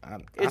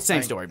 It's the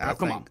same story, bro.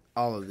 Come on.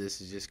 All of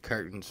this is just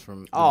curtains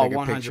from the bigger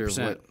 100%. picture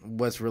of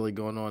what's really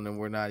going on, and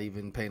we're not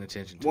even paying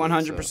attention to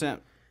 100%.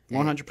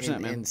 100%,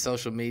 man. And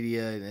social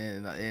media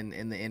and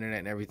the internet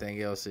and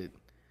everything else,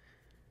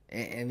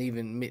 and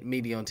even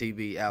media on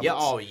TV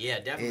outlets.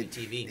 Definitely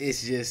TV.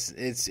 It's just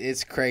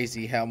it's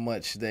crazy how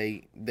much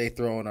they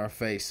throw in our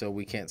face, so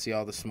we can't see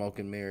all the smoke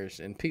and mirrors,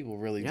 and people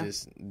really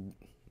just.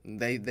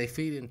 They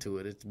feed into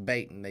it. It's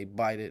bait, and they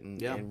bite it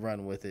and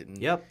run with it.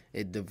 And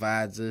it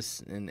divides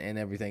us and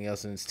everything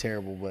else, and it's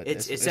terrible. But it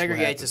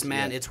segregates us,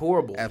 man. Yeah. It's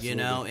horrible, you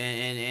know.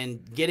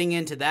 And getting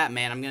into that,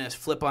 man, I'm going to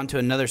flip onto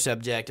another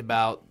subject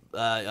about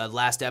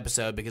last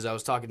episode, because I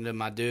was talking to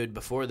my dude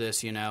before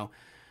this, you know,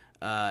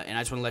 and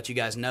I just want to let you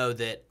guys know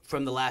that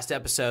from the last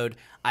episode,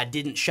 I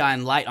didn't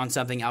shine light on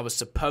something I was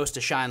supposed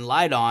to shine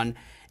light on.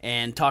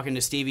 And talking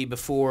to Stevie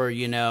before,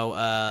 you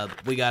know,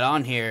 we got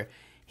on here,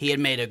 he had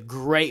made a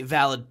great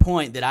valid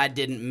point that I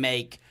didn't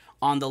make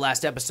on the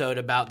last episode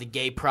about the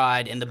gay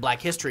pride and the Black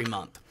History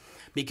Month.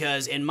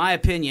 Because in my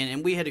opinion,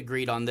 and we had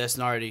agreed on this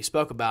and already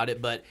spoke about it,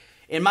 but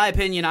in my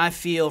opinion, I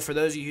feel, for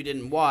those of you who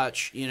didn't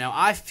watch, you know,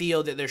 I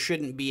feel that there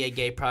shouldn't be a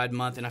gay pride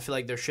month, and I feel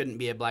like there shouldn't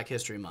be a Black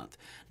History Month.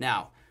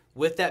 Now,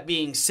 with that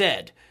being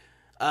said,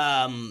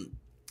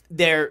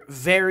 they're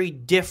very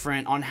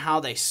different on how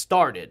they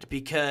started,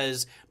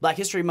 because Black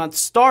History Month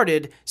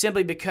started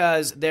simply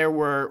because there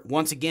were,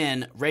 once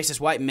again, racist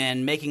white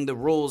men making the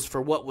rules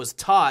for what was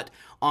taught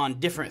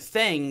on different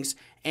things,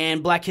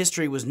 and Black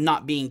history was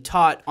not being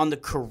taught on the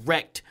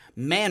correct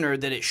manner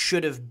that it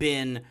should have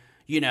been,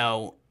 you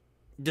know,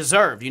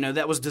 deserved. You know,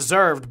 that was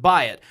deserved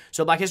by it.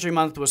 So Black History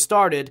Month was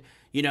started,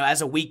 you know,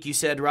 as a week, you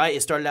said, right?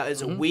 It started out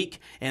as a week,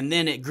 and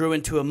then it grew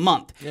into a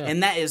month. Yeah.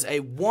 And that is a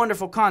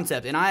wonderful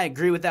concept, and I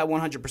agree with that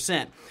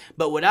 100%.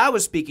 But what I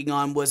was speaking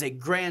on was a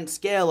grand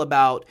scale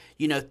about,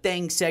 you know,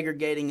 things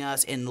segregating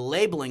us and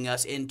labeling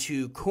us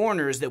into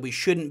corners that we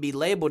shouldn't be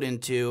labeled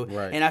into.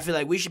 Right. And I feel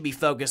like we should be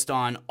focused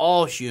on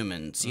all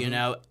humans, you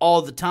know,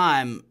 all the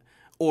time.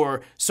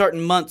 Or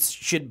certain months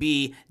should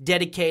be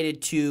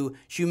dedicated to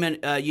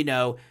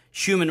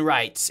human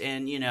rights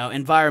and, you know,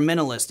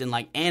 environmentalists and,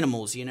 like,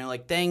 animals, you know,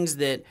 like things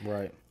that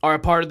are a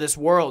part of this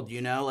world,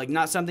 you know, like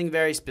not something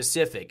very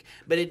specific.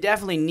 But it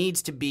definitely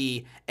needs to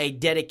be a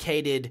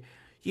dedicated,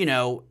 you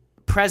know,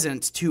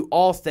 presence to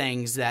all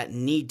things that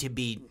need to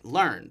be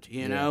learned,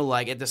 you know,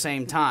 like at the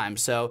same time.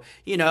 So,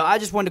 you know, I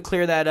just wanted to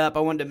clear that up. I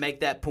wanted to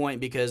make that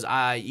point because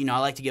I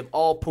like to give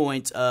all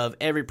points of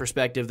every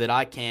perspective that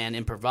I can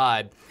and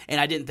provide. And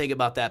I didn't think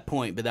about that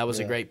point, but that was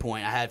a great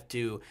point. I have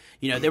to,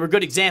 you know, they were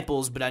good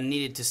examples, but I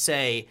needed to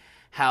say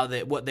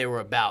what they were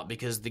about,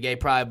 because the gay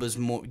pride is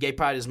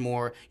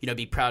more, you know,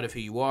 be proud of who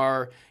you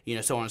are, you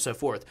know, so on and so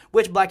forth,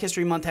 which Black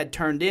History Month had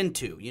turned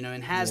into, you know,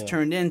 and has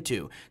turned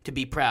into, to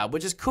be proud,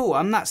 which is cool.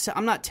 I'm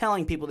not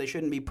telling people they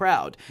shouldn't be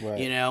proud.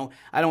 You know,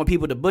 I don't want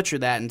people to butcher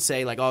that and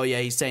say like, oh yeah,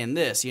 he's saying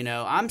this, you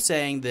know. I'm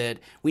saying that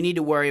we need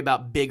to worry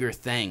about bigger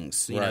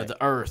things, you know,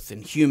 the earth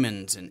and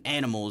humans and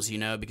animals, you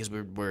know, because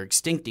we're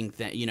extincting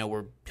you know,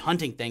 we're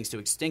hunting things to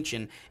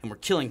extinction and we're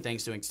killing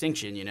things to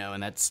extinction, you know,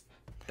 and that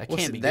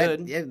can't be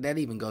good. That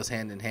even goes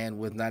hand in hand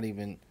with not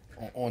even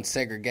on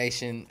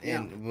segregation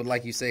and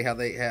like you say, how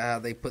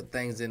they put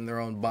things in their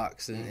own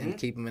box and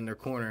keep them in their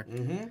corner.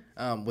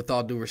 With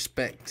all due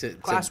respect to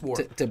class war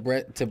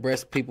to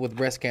breast people with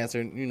breast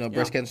cancer, you know,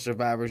 breast cancer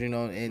survivors, you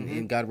know,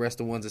 and God rest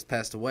the ones that's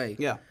passed away.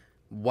 Yeah.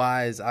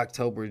 Why is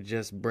October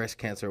just Breast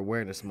Cancer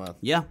Awareness Month?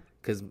 Yeah.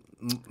 Because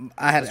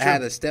I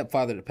had a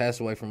stepfather that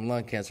passed away from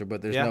lung cancer,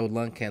 but there's no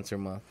lung cancer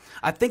month.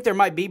 I think there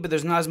might be, but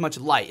there's not as much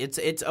light.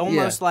 It's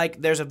almost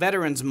like there's a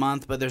Veterans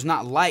Month, but there's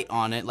not light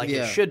on it like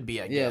it should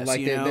be, I guess.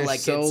 Yeah,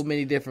 like there's so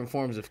many different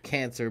forms of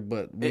cancer,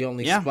 but we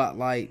only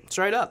spotlight.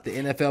 Straight up. The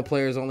NFL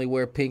players only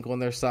wear pink on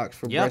their socks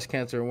for breast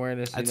cancer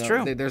awareness. That's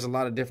true. There's a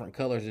lot of different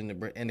colors in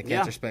the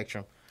cancer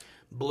spectrum.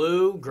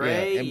 Blue,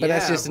 gray, but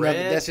that's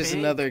just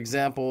another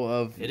example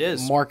of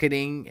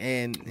marketing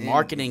and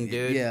marketing,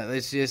 dude. Yeah,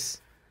 it's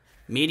just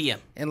media.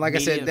 And like I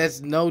said,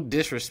 that's no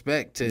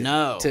disrespect to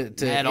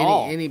at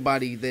all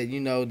anybody that, you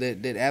know,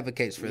 that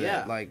advocates for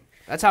that. Like,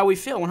 That's how we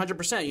feel,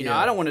 100%. You know, Yeah.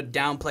 I don't want to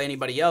downplay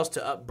anybody else to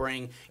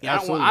upbring. You know,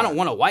 Absolutely I don't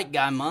want a white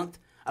guy month.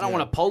 I don't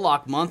want a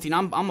Polak month. You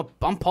know,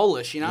 I'm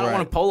Polish. You know, I don't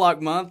want a Polak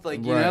month.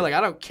 Like, you know, like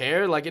I don't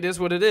care. Like, it is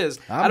what it is.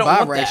 I'm I don't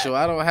biracial. want that.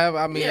 I don't have.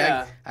 I mean,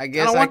 Yeah. I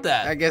guess I don't want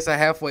that. I guess I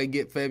halfway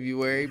get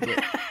February,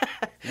 but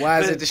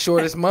why is it the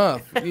shortest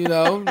month? You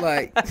know,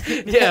 like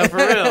Yeah, for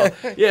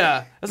real.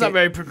 Yeah, that's not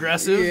very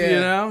progressive. Yeah. You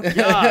know,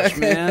 gosh,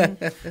 man.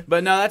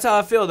 But no, that's how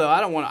I feel though.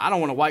 I don't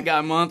want a white guy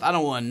month. I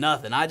don't want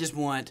nothing.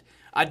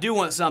 I do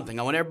want something.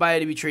 I want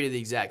everybody to be treated the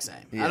exact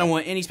same. Yeah. I don't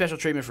want any special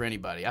treatment for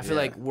anybody. I feel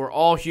like we're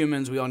all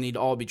humans. We all need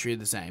to all be treated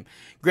the same.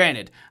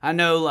 Granted, I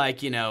know,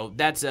 like, you know,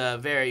 that's a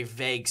very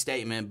vague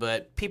statement,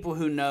 but people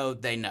who know,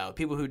 they know.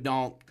 People who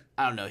don't,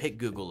 I don't know, hit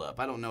Google up.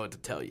 I don't know what to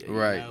tell you.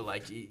 Right. You know,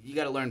 like, you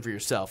got to learn for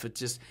yourself.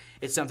 It's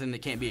something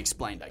that can't be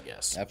explained, I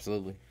guess.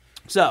 absolutely.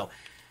 So,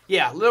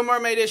 yeah, Little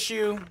Mermaid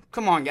issue.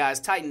 Come on, guys,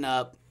 tighten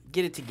up.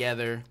 Get it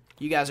together.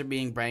 You guys are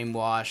being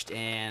brainwashed,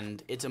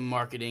 and it's a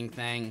marketing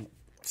thing.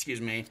 Excuse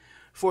me.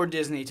 For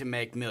Disney to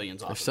make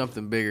millions off There's of it.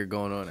 something bigger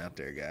going on out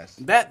there, guys.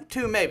 That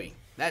too, maybe.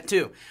 That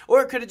too.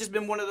 Or it could have just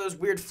been one of those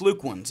weird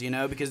fluke ones, you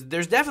know, because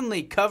there's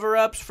definitely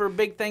cover-ups for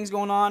big things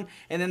going on,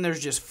 and then there's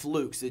just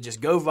flukes that just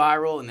go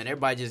viral, and then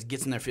everybody just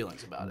gets in their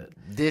feelings about it.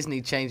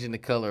 Disney changing the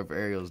color of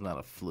Ariel is not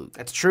a fluke.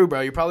 That's true, bro.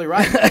 You're probably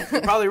right.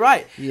 You're probably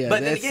right. Yeah, but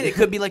then that's- again, it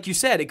could be like you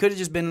said. It could have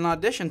just been an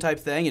audition type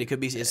thing, and it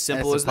could be as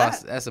simple as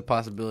that. That's a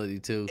possibility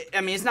too.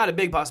 I mean, it's not a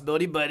big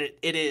possibility, but it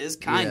is,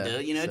 kind of. Yeah,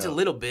 You know, it's a so-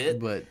 little bit.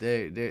 But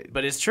they're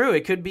But it's true.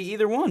 It could be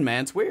either one,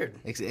 man. It's weird.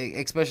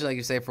 especially like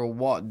you say for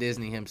Walt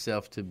Disney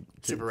himself to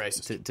Super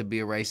racist. to be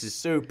a racist,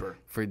 Super.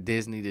 for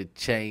Disney to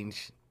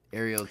change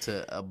Ariel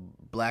to a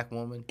black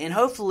woman. And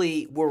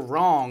hopefully we're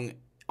wrong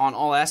on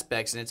all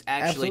aspects, and it's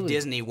actually Absolutely.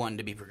 Disney wanting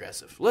to be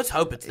progressive. Let's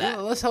hope it's that.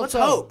 Yeah, let's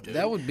hope. Dude.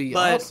 That would be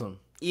But, awesome.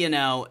 You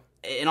know,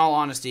 in all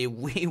honesty,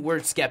 we're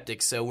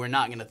skeptics, so we're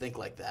not going to think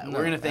like that. No,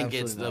 we're going to think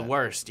it's absolutely the not.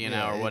 worst, you know,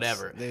 Yeah, or it's-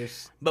 whatever.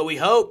 But we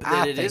hope that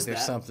I it think is there's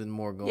that. something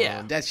more going Yeah.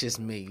 on. That's just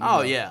me. Oh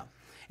know. yeah,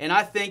 and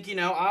I think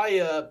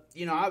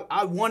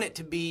I want it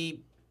to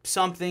be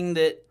something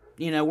that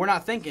we're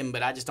not thinking,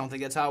 but I just don't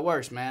think that's how it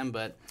works, man.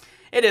 But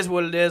it is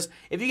what it is.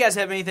 If you guys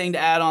have anything to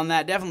add on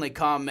that, definitely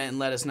comment and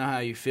let us know how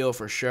you feel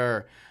for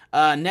sure.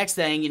 Next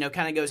thing,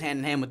 kind of goes hand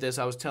in hand with this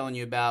I was telling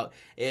you about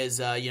is,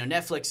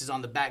 Netflix is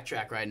on the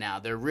backtrack right now.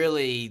 They're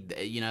really,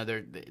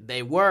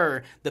 they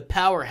were the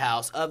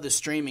powerhouse of the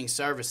streaming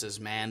services,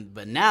 man.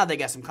 But now they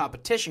got some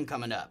competition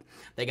coming up.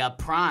 They got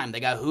Prime, they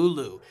got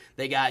Hulu,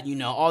 they got,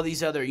 all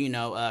these other,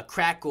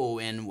 Crackle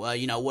and,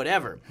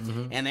 whatever.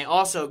 Mm-hmm. And they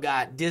also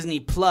got Disney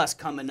Plus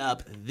coming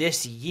up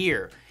this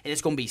year. And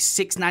it's going to be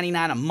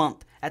 $6.99 a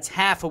month. That's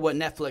half of what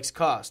Netflix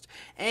cost.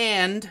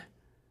 And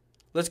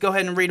let's go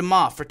ahead and read them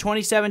off. For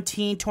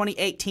 2017,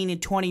 2018,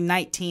 and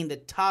 2019, the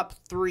top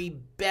 3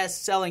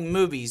 best-selling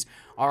movies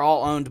are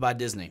all owned by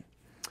Disney.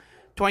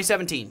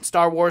 2017,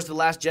 Star Wars The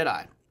Last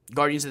Jedi,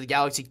 Guardians of the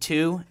Galaxy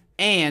 2,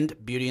 and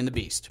Beauty and the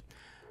Beast.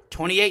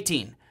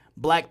 2018,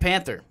 Black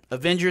Panther,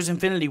 Avengers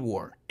Infinity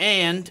War,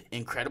 and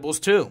Incredibles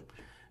 2.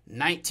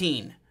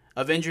 19,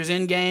 Avengers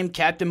Endgame,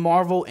 Captain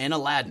Marvel, and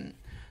Aladdin.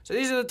 So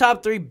these are the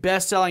top 3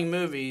 best-selling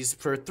movies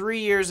for 3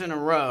 years in a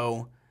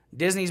row.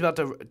 Disney's about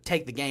to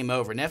take the game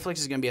over. Netflix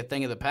is going to be a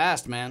thing of the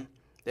past, man.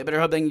 They better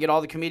hope they can get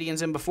all the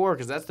comedians in before,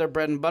 because that's their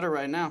bread and butter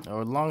right now.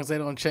 Or as long as they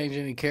don't change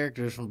any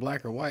characters from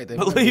black or white, they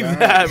Believe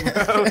better be all right.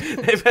 that, bro.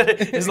 They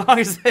better, as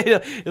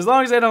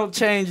long as they don't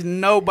change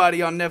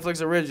nobody on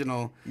Netflix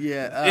original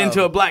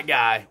into a black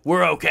guy,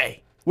 we're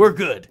okay. We're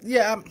good.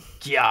 Yeah,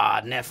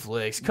 God,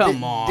 Netflix,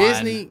 come on.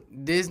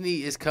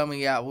 Disney is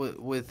coming out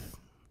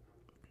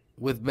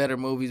with better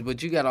movies,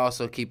 but you got to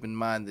also keep in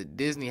mind that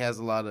Disney has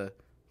a lot of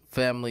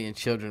family and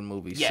children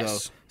movies.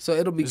 Yes. So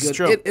it'll be This is good.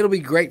 true. It'll be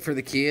great for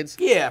the kids.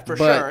 Yeah, for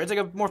But- sure. It's like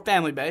a more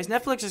family based.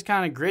 Netflix is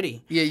kind of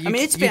gritty. Yeah, I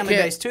mean it's you family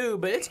can't- based too,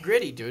 but it's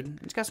gritty, dude.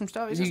 It's got some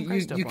stuff. It's got some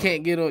great stuff. You on it.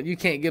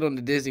 can't get on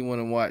the Disney one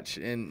and watch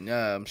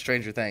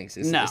Stranger Things.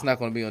 It's not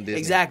going to be on Disney.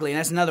 Exactly, and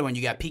that's another one.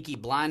 You got Peaky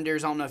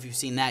Blinders. I don't know if you've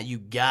seen that. You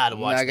gotta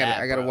watch I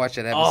that. gotta bro. watch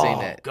it. I haven't seen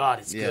that. Oh God,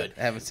 it's Yeah, good.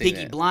 I haven't seen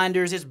Peaky that.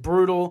 Blinders. It's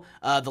brutal.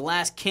 The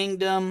Last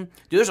Kingdom.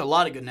 Dude, there's a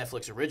lot of good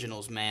Netflix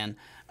originals, man.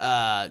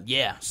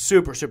 Yeah,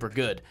 super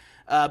good.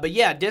 But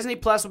yeah, Disney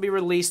Plus will be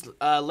released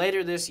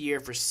later this year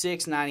for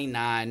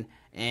 $6.99,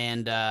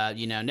 and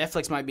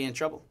Netflix might be in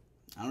trouble.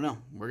 I don't know.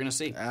 We're gonna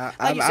see.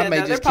 I may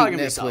they're just keep probably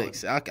gonna be solid.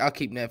 Netflix. I'll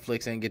keep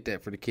Netflix and get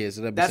that for the kids.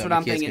 So That's what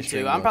I'm thinking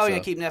too. I'm probably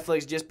gonna keep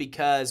Netflix just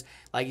because,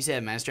 like you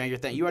said, man, Stranger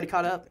Things. You already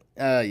caught up?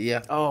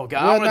 Yeah. Oh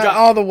God, Well, I'm gonna not drop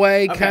all the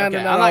way. Okay, Kind of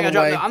okay. not all the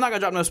way. I'm not gonna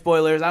drop no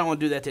spoilers. I don't want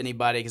to do that to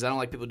anybody because I don't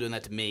like people doing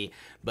that to me.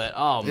 But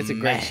It's a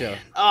great show.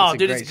 Oh, It's a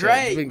dude, great it's show.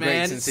 great, It's been great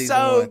man. since It's season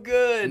so 1.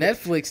 good.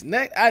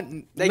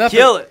 Netflix. They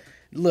kill it.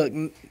 Look,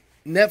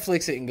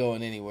 Netflix isn't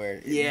going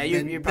anywhere. Yeah,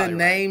 you're the probably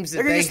names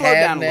right. that They're they gonna slow have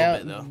down a now.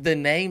 little bit, though. The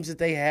names that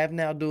they have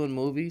now doing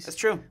movies. That's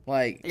true.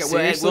 Like They got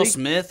seriously, Will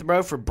Smith,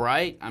 bro, for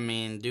Bright. I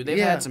mean, dude, they've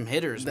had some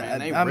hitters, man.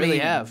 They really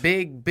have.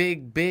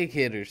 Big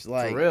hitters.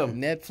 Like real.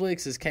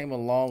 Netflix has came a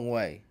long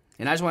way.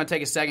 And I just want to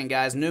take a second,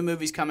 guys. New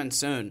movies coming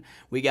soon.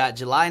 We got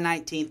July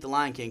 19th, The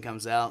Lion King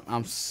comes out.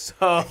 I'm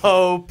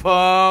so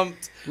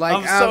pumped. Like,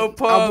 I'm so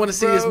pumped, I want to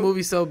see bro. this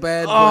movie so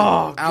bad, but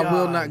Oh, I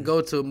will God. not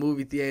go to a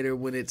movie theater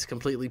when it's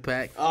completely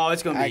packed. Oh,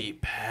 it's going to be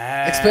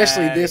packed.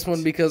 Especially this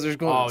one because there's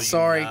going. Oh, you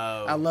sorry,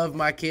 know. I love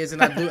my kids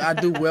and I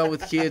do well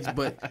with kids,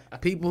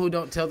 but people who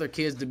don't tell their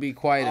kids to be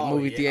quiet at Oh,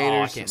 movie yeah. Oh,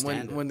 I theaters can't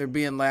stand it. when they're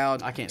being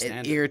loud, I can't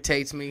stand it.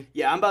 irritates me.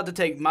 Yeah, I'm about to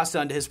take my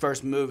son to his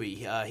first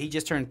movie. He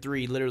just turned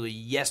 3 literally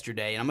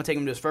yesterday, and I'm going to take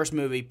him to his first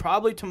movie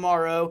probably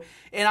tomorrow,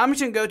 and I'm just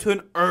going to go to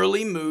an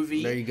early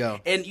movie. There you go.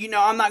 And,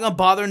 I'm not going to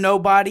bother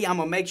nobody. I'm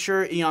going to make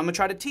sure, I'm going to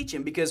try to teach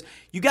him because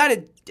you got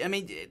to,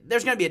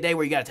 there's going to be a day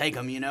where you got to take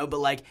them, but,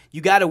 like, you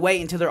got to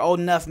wait until they're old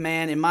enough,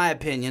 man, in my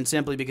opinion,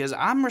 simply because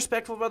I'm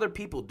respectful of other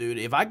people, dude.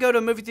 If I go to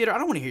a movie theater, I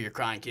don't want to hear your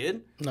crying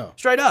kid. No.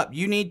 Straight up.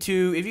 You need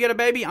to, if you got a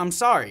baby, I'm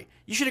sorry.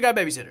 You should have got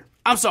a babysitter.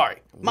 I'm sorry.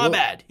 My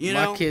bad,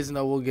 My kids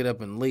know we'll get up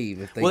and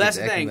leave if they Well, get that's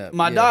to the acting thing. up.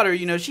 My Yeah.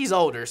 daughter, she's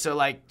older, so,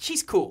 like,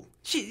 she's cool.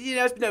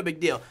 It's no big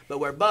deal. But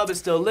where Bubba's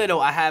still little,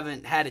 I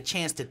haven't had a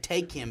chance to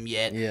take him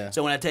yet. Yeah.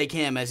 So when I take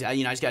him, I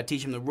just got to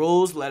teach him the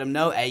rules, let him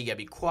know, hey, you got to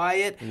be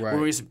quiet. Right. We're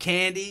going to get some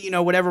candy,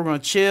 whatever. We're going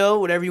to chill,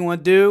 whatever you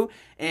want to do,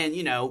 and,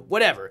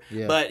 whatever.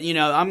 Yeah. But,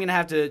 I'm going to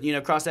have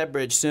to, cross that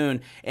bridge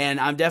soon. And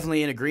I'm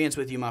definitely in agreement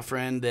with you, my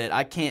friend, that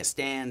I can't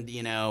stand,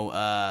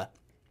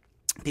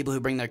 people who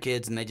bring their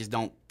kids and they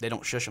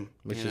don't shush them.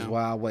 Which is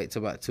why I wait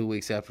till about 2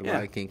 weeks after Yeah.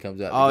 Lion King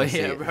comes out. to Oh go see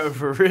yeah, it. bro,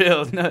 for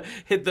real. No,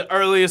 hit the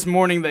earliest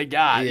morning they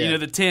got. Yeah.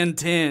 The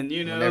 10:10.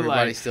 When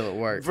everybody's still at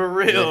work. For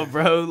real, Yeah.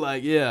 bro.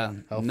 Like, yeah,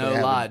 Hopefully no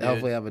lie, dude.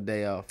 Hopefully have a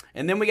day off.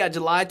 And then we got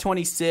July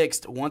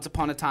 26th, Once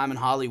Upon a Time in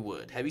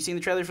Hollywood. Have you seen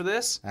the trailer for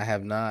this? I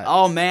have not.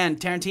 Oh man,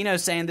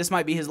 Tarantino's saying this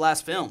might be his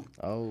last film.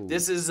 Oh.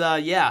 This is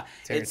Tarantino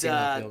it's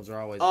films are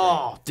always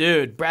oh,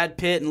 dude, Brad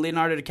Pitt and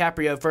Leonardo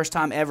DiCaprio first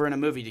time ever in a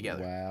movie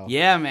together. Wow.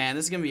 Yeah, man,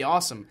 this is gonna be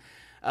awesome.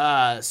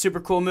 Super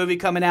cool movie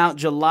coming out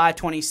July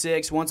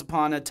 26th, Once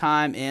Upon a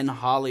Time in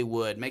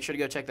Hollywood. Make sure to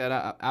go check that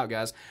out,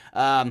 guys.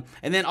 And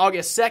then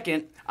August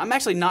 2nd, I'm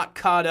actually not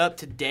caught up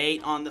to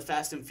date on the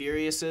Fast and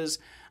Furiouses.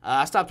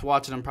 I stopped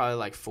watching them probably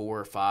like 4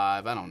 or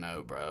 5. I don't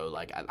know, bro.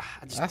 Like, I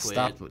just I quit.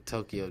 stopped with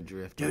Tokyo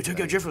Drift. Dude,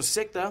 Tokyo Drift was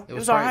sick, though. It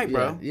was probably- all right,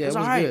 bro. Yeah, it was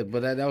all right. good,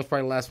 but that was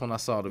probably the last one I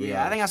saw, to be Yeah,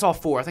 honest. I think I saw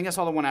 4. I think I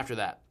saw the one after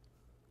that.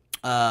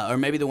 Or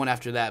maybe the one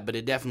after that, but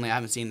I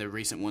haven't seen the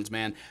recent ones,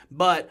 man.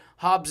 But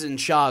Hobbs and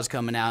Shaw's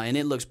coming out, and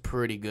it looks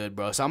pretty good,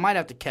 bro. So I might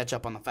have to catch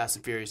up on the Fast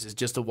and Furious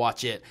just to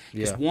watch it.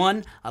 Because Yeah.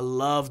 one, I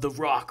love The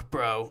Rock,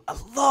 bro. I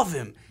love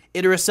him.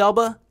 Idris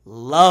Elba,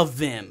 love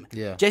him.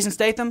 Yeah. Jason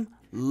Statham,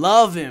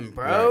 love him,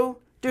 bro. Right.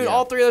 Dude, Yeah.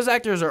 all 3 of those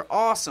actors are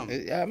awesome.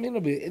 I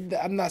mean,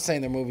 I'm not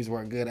saying their movies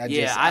weren't good.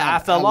 I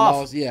fell off.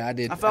 Lost, yeah, I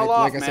did. I fell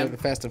off, Like I man. said,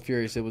 with Fast and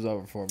Furious, it was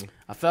over for me.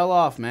 I fell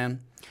off,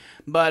 man.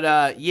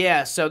 But,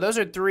 yeah, so those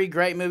are 3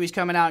 great movies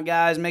coming out,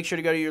 guys. Make sure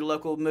to go to your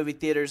local movie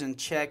theaters and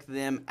check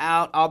them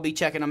out. I'll be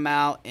checking them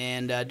out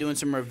and doing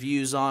some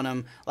reviews on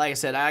them. Like I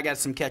said, I got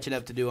some catching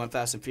up to do on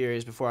Fast and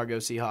Furious before I go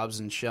see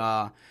Hobbs and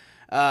Shaw.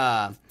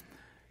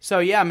 So,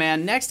 yeah,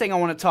 man, next thing I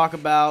want to talk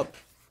about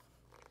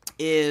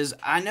is,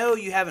 I know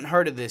you haven't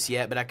heard of this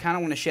yet, but I kind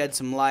of want to shed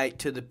some light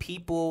to the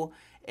people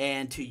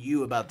and to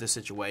you about this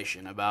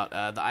situation, about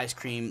the ice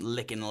cream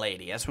licking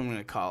lady. That's what I'm going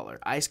to call her,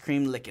 ice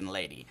cream licking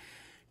lady.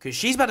 Because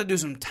she's about to do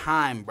some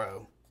time,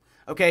 bro.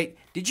 Okay,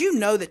 did you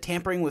know that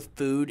tampering with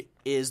food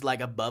is,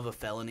 like, above a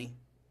felony?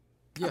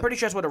 Yeah. I'm pretty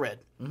sure that's what I read.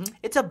 Mm-hmm.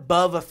 It's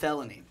above a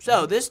felony.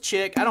 So this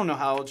chick, I don't know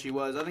how old she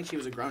was. I think she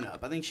was a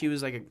grown-up. I think she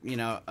was, like,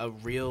 a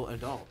real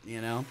adult,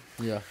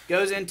 Yeah.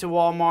 Goes into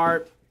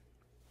Walmart,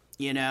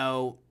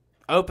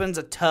 opens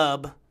a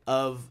tub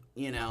of,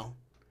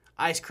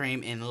 ice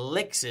cream and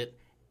licks it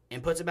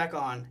and puts it back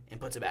on and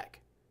puts it back.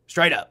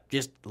 Straight up.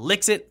 Just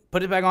licks it,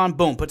 put it back on,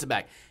 boom, puts it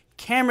back.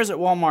 Cameras at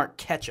Walmart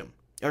catch her,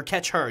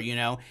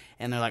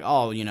 and they're like,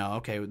 oh,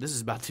 okay, this is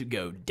about to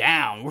go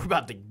down. We're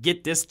about to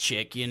get this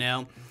chick,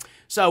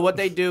 So what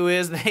they do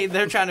is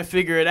they're trying to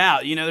figure it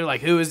out. They're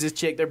like, who is this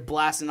chick? They're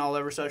blasting all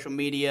over social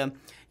media,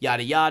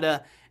 yada,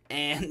 yada.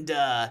 And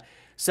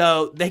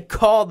so they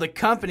called the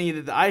company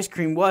that the ice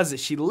cream was that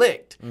she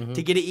licked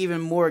to get it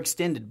even more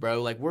extended,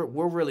 bro. Like, we're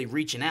really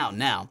reaching out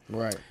now.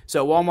 Right.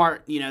 So Walmart,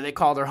 they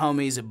called their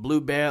homies at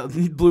Blue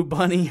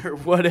Bunny or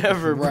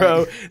whatever, bro.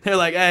 Right. They're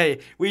like, hey,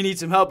 we need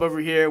some help over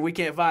here. We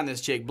can't find this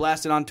chick.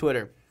 Blast it on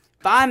Twitter.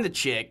 Find the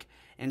chick,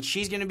 and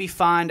she's going to be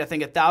fined, I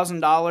think,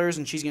 $1,000,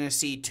 and she's going to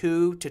see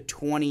 2 to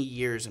 20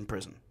 years in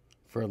prison.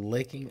 For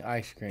licking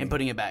ice cream. And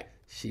putting it back.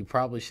 She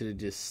probably should have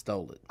just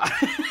stole it.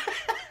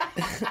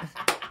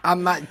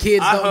 I'm not.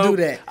 Kids don't do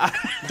that.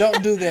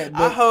 Don't do that.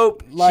 But I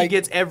hope like, she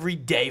gets every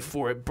day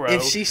for it, bro.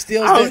 If she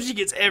steals, I hope she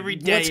gets every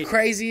day. What's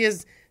crazy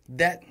is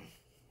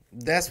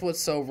that's what's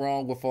so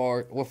wrong with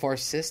our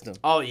system.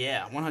 Oh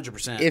yeah,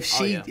 100%.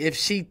 If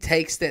she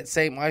takes that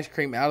same ice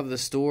cream out of the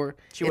store,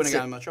 she wouldn't have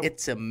gotten much trouble.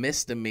 It's a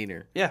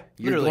misdemeanor. Yeah,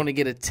 you're going to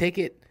get a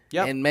ticket.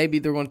 Yep. And maybe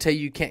they're going to tell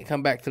you can't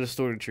come back to the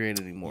store that you're in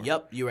anymore.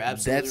 Yep, you were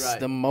absolutely right. That's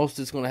the most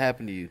that's going to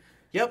happen to you.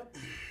 Yep.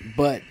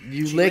 But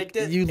you She lick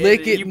it, you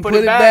and put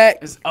it back.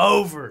 back. It's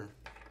over.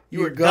 You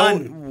were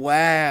done.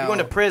 Wow. You're going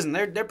to prison.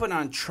 They're putting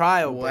on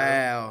trial, bro.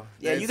 Wow.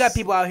 Yeah, you got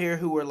people out here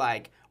who were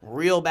like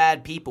real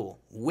bad people,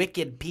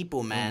 wicked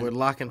people, man. We're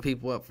locking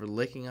people up for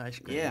licking ice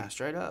cream. Yeah,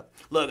 straight up.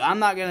 Look, I'm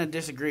not gonna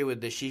disagree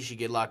with that. She should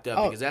get locked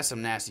up because that's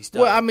some nasty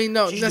stuff. Well, I mean,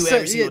 no, she should do it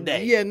every single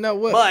day. Yeah, no,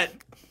 what? But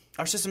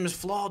our system is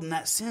flawed in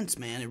that sense,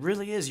 man. It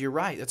really is. You're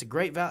right. That's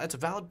a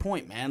valid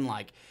point, man.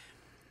 Like,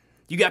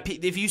 you got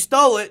if you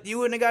stole it, you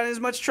wouldn't have gotten as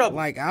much trouble.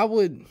 Like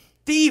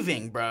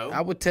thieving, bro. I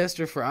would test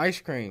her for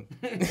ice cream.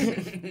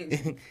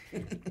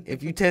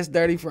 If you test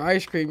dirty for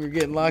ice cream, you're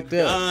getting locked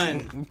up.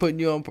 Done. We're putting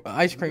you on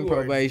ice cream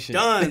probation.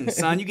 Done,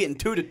 son. You getting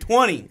 2 to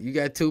 20. You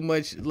got too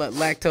much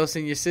lactose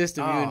in your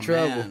system. You're in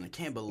trouble. Man, I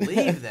can't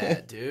believe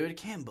that, dude. I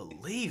can't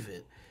believe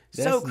it.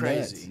 That's so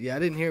crazy. Nuts. Yeah, I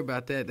didn't hear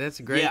about that. That's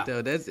great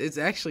though. It's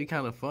actually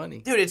kind of funny,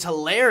 dude. It's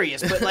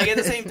hilarious, but like at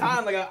the same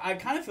time, like I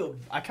kind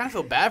of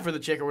feel bad for the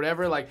chick or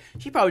whatever. Like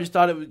she probably just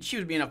thought she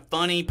was being a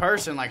funny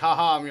person. Like,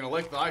 haha, I'm gonna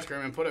lick the ice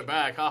cream and put it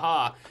back.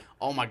 Haha.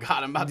 Oh my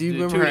god, I'm about to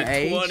do 2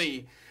 to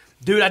 20.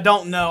 Dude, I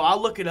don't know.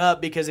 I'll look it up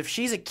because if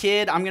she's a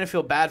kid, I'm gonna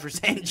feel bad for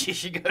saying she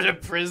should go to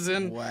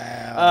prison.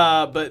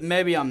 Wow. But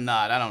maybe I'm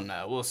not. I don't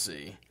know. We'll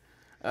see.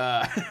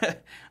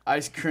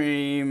 Ice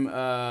cream.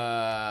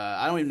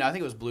 I don't even know. I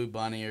think it was Blue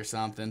Bunny or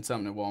something at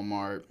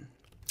Walmart.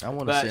 I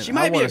want to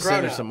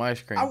send her some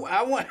ice cream.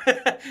 I want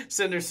to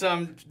send her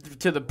some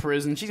to the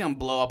prison. She's gonna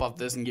blow up off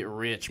this and get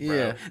rich, bro.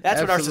 Yeah, that's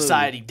what our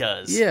society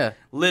does. Yeah,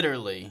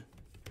 literally.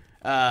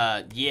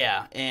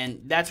 Yeah,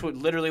 and that's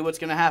literally what's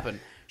gonna happen.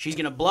 She's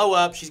gonna blow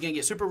up. She's gonna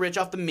get super rich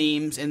off the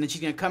memes, and then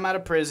she's gonna come out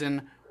of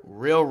prison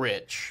real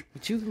rich.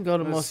 But you can go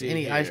to most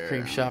any ice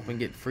cream shop and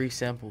get free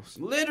samples.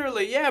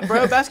 Literally, yeah,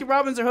 bro. Baskin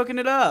Robbins are hooking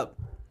it up.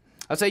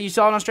 I'll say you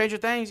saw it on Stranger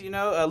Things. You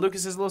know,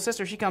 Lucas's little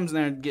sister. She comes in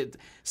there and get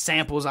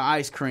samples of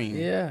ice cream.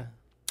 Yeah.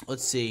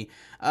 Let's see.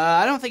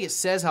 I don't think it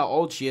says how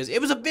old she is.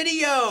 It was a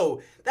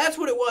video. That's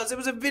what it was. It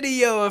was a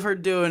video of her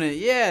doing it.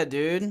 Yeah,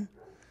 dude.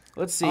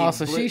 Let's see. Oh,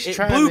 so she's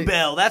trying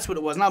Bluebell. That's what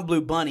it was. Not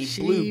Blue Bunny.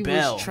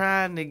 Bluebell. She was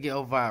trying to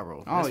go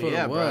viral. Oh, that's what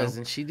yeah, it was, bro.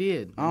 and she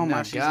did. Oh,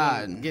 my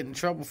God. Get in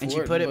trouble for it. And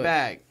she put it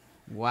back.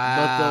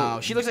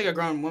 Wow. She looks like a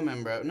grown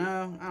woman, bro.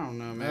 No, I don't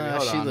know.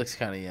 Maybe. She looks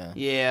kind of young.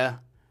 Yeah.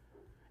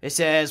 It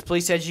says,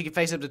 police said she could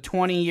face up to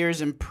 20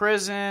 years in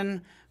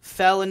prison,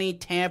 felony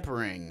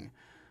tampering.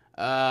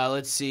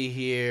 Let's see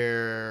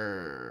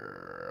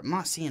here. I'm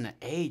not seeing an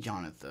age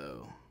on it,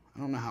 though.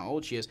 I don't know how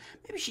old she is.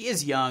 Maybe she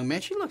is young,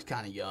 man. She looks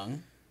kind of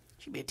young.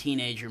 She'd be a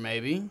teenager,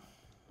 maybe.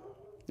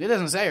 It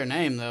doesn't say her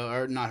name, though.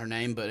 Or not her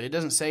name, but it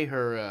doesn't say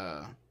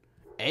her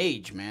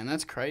age, man.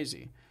 That's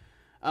crazy.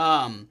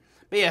 But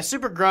yeah,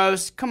 super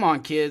gross. Come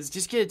on, kids.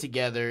 Just get it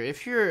together.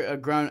 If you're a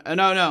grown...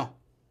 no.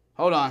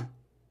 Hold on.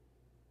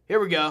 Here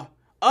we go.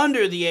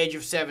 Under the age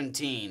of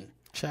 17.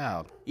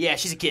 Child. Yeah,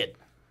 she's a kid.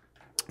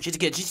 She's a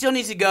kid. She still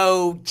needs to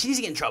go... She needs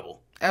to get in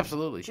trouble.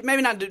 Absolutely.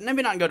 Maybe not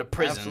go to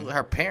prison. Absolutely.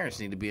 Her parents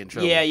need to be in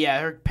trouble.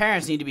 Yeah. Her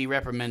parents need to be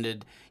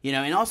reprimanded. You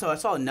know, and also I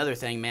saw another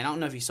thing, man. I don't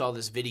know if you saw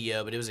this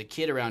video, but it was a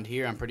kid around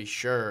here, I'm pretty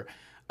sure.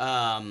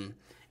 And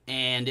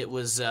it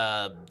was,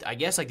 I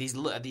guess, like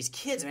these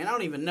kids, man. I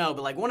don't even know,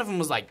 but like one of them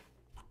was like,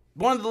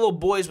 one of the little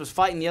boys was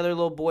fighting the other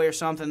little boy or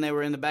something. They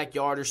were in the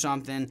backyard or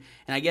something.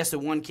 And I guess the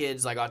one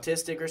kid's like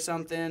autistic or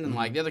something. And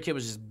like the other kid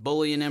was just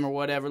bullying him or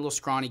whatever, little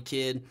scrawny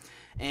kid.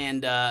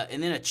 And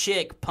then a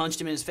chick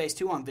punched him in his face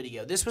too on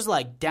video. This was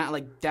like down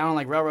on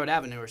like Railroad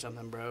Avenue or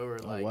something, bro. Or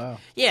like, oh, wow.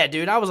 Yeah,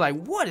 dude. I was like,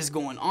 what is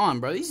going on,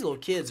 bro? These little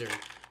kids are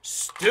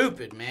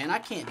stupid, man. I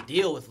can't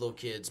deal with little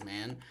kids,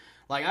 man.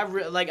 Like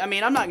I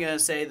mean, I'm not gonna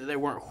say that there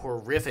weren't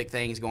horrific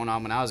things going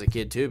on when I was a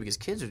kid too, because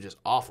kids are just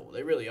awful.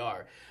 They really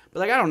are. But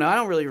like I don't know. I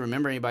don't really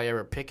remember anybody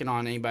ever picking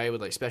on anybody with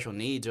like special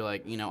needs or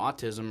like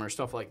autism or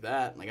stuff like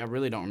that. Like I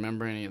really don't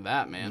remember any of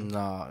that, man.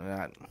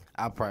 No,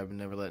 I'll probably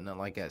never let nothing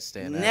like that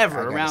stand.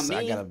 Never around me.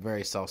 I got a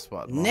very soft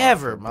spot.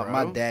 Never, bro.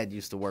 My dad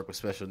used to work with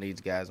special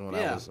needs guys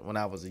when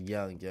I was a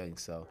young.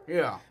 So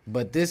yeah.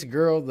 But this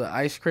girl, the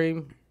ice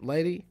cream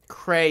lady,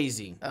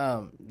 crazy.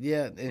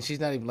 Yeah, and she's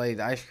not even lady,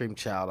 the ice cream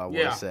child. I want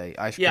to say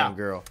ice cream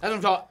girl. That's what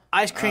I'm talking.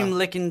 Ice cream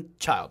licking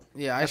child.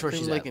 Yeah, ice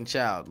cream licking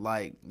child.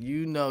 Like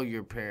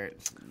your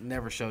parents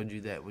never showed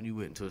you that when you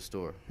went to a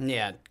store.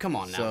 Yeah, come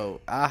on now.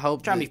 So I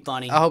hope trying to be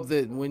funny. I hope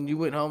that when you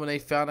went home and they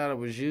found out it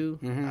was you,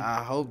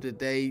 I hope that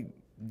they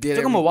did. It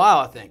took them a while,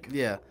 I think.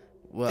 Yeah.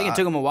 Well, I think it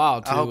took them a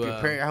while to. I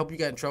hope you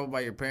got in trouble by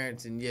your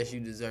parents, and yes, you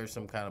deserve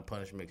some kind of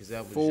punishment because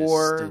that was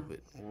just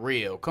stupid.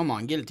 Real. Come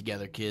on, get it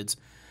together, kids.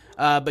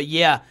 But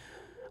yeah,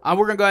 we're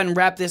going to go ahead and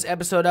wrap this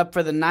episode up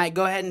for the night.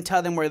 Go ahead and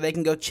tell them where they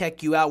can go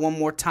check you out one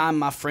more time,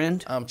 my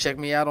friend. Check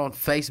me out on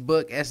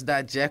Facebook,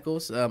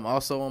 s.jekels.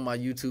 Also on my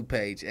YouTube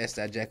page,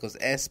 s.jekels,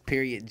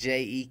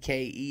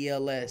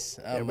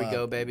 S.Jekels. There we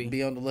go, baby.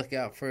 Be on the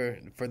lookout for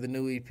the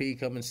new EP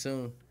coming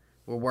soon.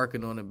 We're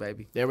working on it,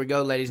 baby. There we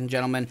go, ladies and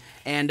gentlemen.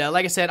 And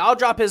like I said, I'll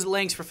drop his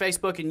links for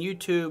Facebook and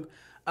YouTube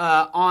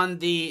on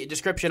the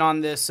description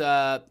on this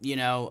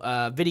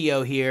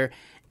video here.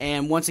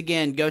 And once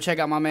again, go check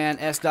out my man,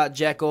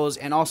 S.Jekels,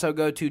 and also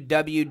go to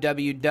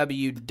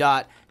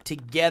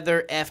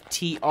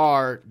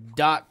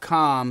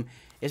www.togetherftr.com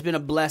It's been a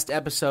blessed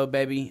episode,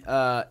 baby.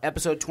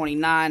 Episode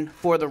 29.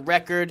 For the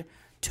record,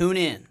 tune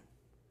in.